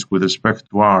coefficients with respect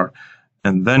to r,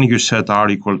 and then you set r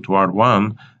equal to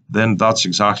r1, then that's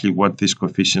exactly what these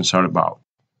coefficients are about.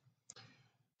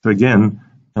 So again,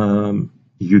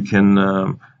 you can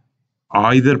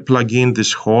either plug in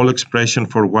this whole expression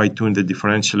for y2 in the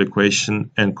differential equation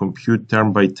and compute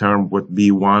term by term what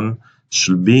b1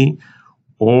 should be,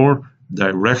 or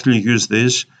directly use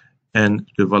this and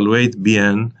to evaluate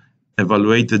bn,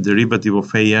 evaluate the derivative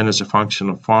of an as a function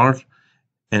of r,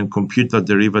 and compute that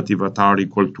derivative at r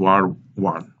equal to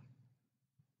r1.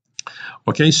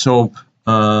 Okay, so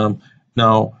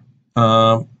now,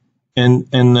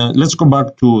 let's go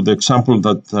back to the example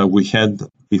that we had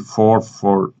before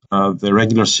for the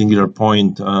regular singular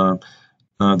point, the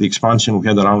expansion we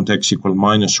had around x equal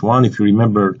 -1. If you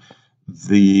remember,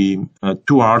 the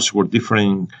two r's were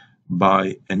differing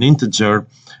by an integer.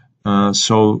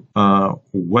 So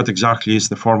what exactly is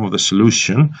the form of the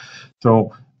solution?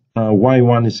 So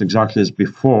y1 is exactly as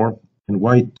before, and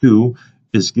y2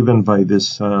 is given by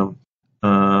this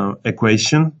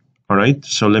equation. All right,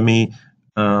 so let me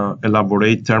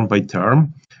elaborate term by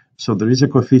term. So there is a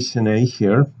coefficient a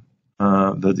here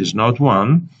that is not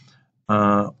 1.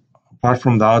 Apart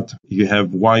from that, you have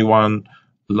y1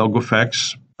 log of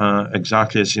x,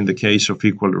 exactly as in the case of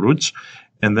equal roots.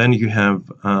 and then you have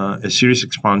a series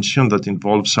expansion that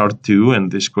involves R2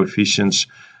 and these coefficients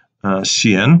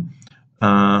Cn.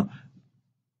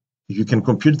 You can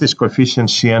compute this coefficient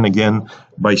Cn again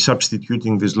by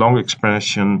substituting this long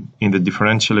expression in the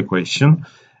differential equation,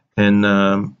 and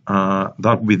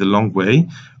that will be the long way,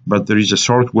 but there is a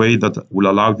short way that will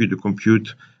allow you to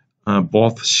compute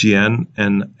both Cn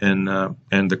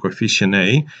and the coefficient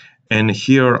A, and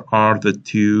here are the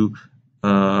two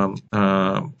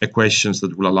equations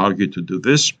that will allow you to do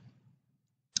this.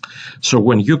 So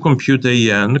when you compute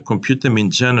AN, compute them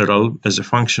in general as a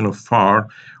function of phi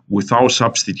without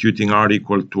substituting R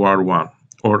equal to R1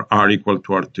 or R equal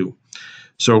to R2.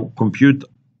 So compute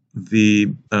the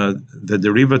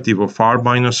derivative of R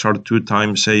minus R2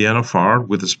 times AN of R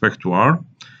with respect to R,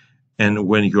 and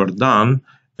when you're done,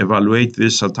 evaluate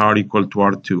this at R equal to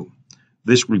R2.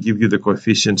 This will give you the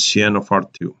coefficient Cn of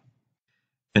R2.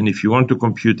 And if you want to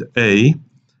compute A,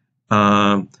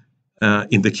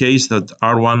 in the case that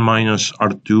R1 minus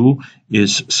R2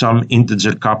 is some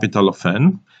integer capital of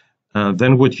n,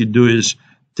 then what you do is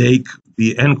take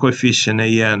the n coefficient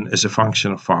an as a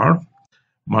function of r,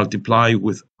 multiply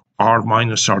with r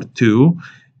minus r2,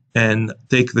 and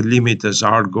take the limit as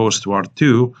r goes to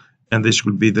r2, and this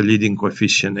will be the leading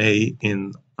coefficient a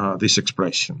in this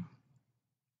expression.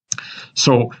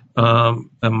 So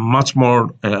a much more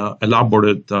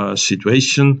elaborate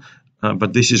situation,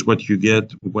 but this is what you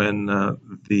get when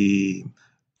the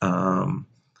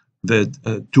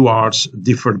two r's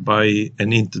differ by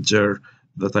an integer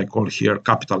that I call here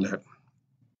capital N.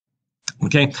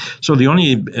 Okay, so the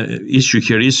only issue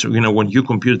here is, when you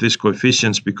compute these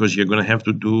coefficients, because you're going to have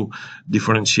to do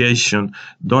differentiation,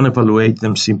 don't evaluate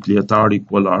them simply at r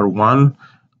equal r1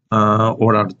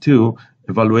 or r2.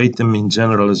 Evaluate them in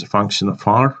general as a function of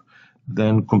r,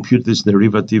 then compute these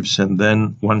derivatives, and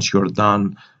then once you're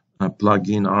done, plug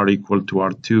in r equal to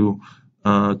r2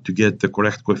 to get the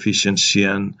correct coefficient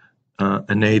Cn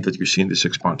and a that you see in this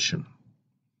expansion.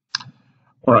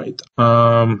 All right.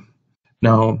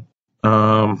 Now,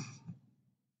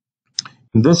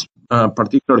 in this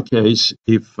particular case,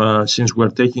 if since we're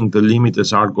taking the limit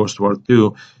as r goes to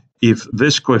r2, if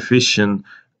this coefficient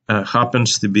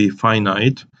happens to be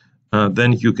finite,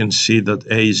 then you can see that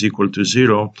a is equal to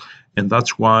 0, and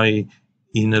that's why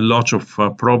in a lot of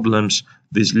problems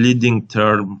this leading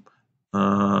term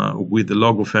with the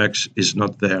log of x is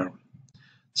not there.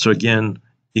 So again,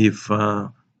 if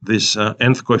this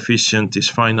nth coefficient is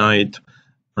finite,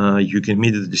 you can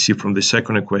immediately see from the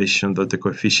second equation that the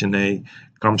coefficient a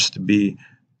comes to be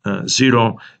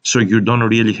 0, so you don't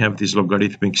really have this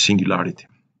logarithmic singularity.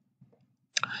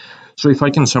 So if I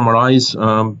can summarize,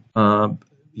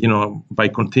 by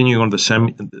continuing on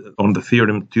the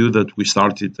theorem 2 that we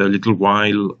started a little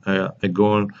while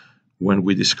ago when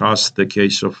we discussed the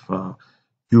case of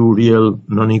two real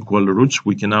non-equal roots,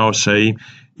 we can now say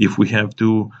if we have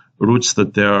two roots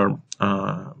that they are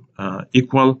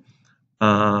equal,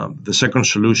 the second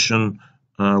solution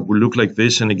will look like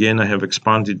this. And again, I have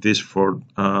expanded this to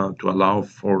allow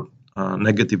for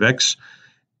negative x,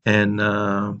 and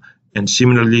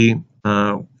similarly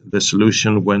the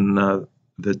solution when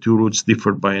the two roots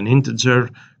differ by an integer,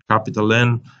 capital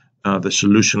N, the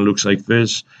solution looks like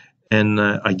this. And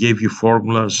I gave you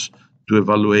formulas to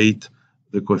evaluate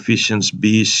the coefficients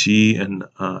b, c, and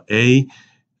a.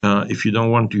 If you don't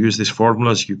want to use these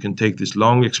formulas, you can take these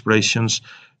long expressions,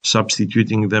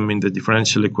 substituting them in the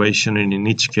differential equation, and in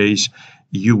each case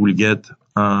you will get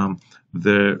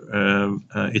the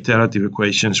iterative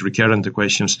equations, recurrent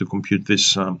equations to compute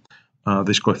these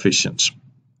coefficients.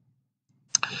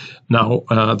 Now,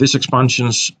 these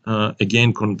expansions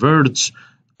again converge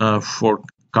for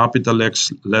capital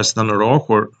X less than rho,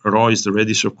 where rho is the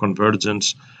radius of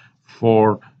convergence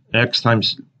for x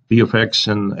times p of x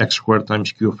and x squared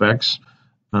times q of x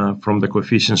from the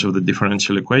coefficients of the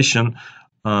differential equation.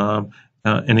 And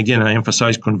again, I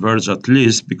emphasize converge at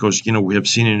least because, we have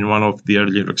seen in one of the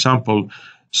earlier example,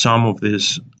 some of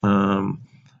these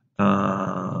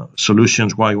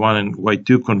solutions y1 and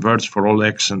y2 converge for all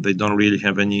x, and they don't really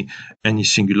have any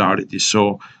singularity.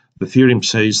 So the theorem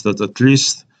says that at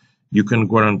least you can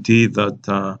guarantee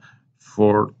that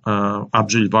for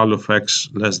absolute value of x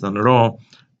less than rho,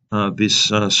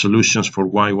 these solutions for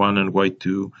y1 and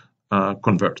y2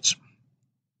 converge.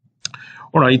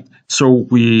 All right, so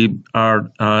we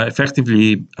are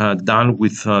effectively done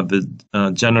with the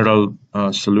general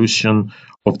solution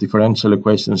of differential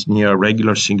equations near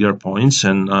regular singular points,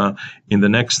 and in the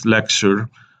next lecture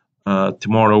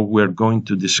tomorrow we're going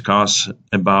to discuss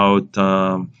about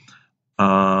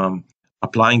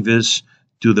applying this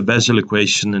to the Bessel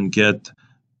equation and get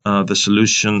the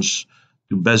solutions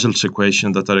to Bessel's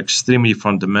equation that are extremely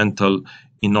fundamental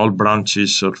in all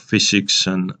branches of physics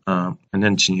and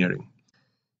engineering.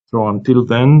 So until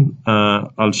then,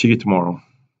 I'll see you tomorrow.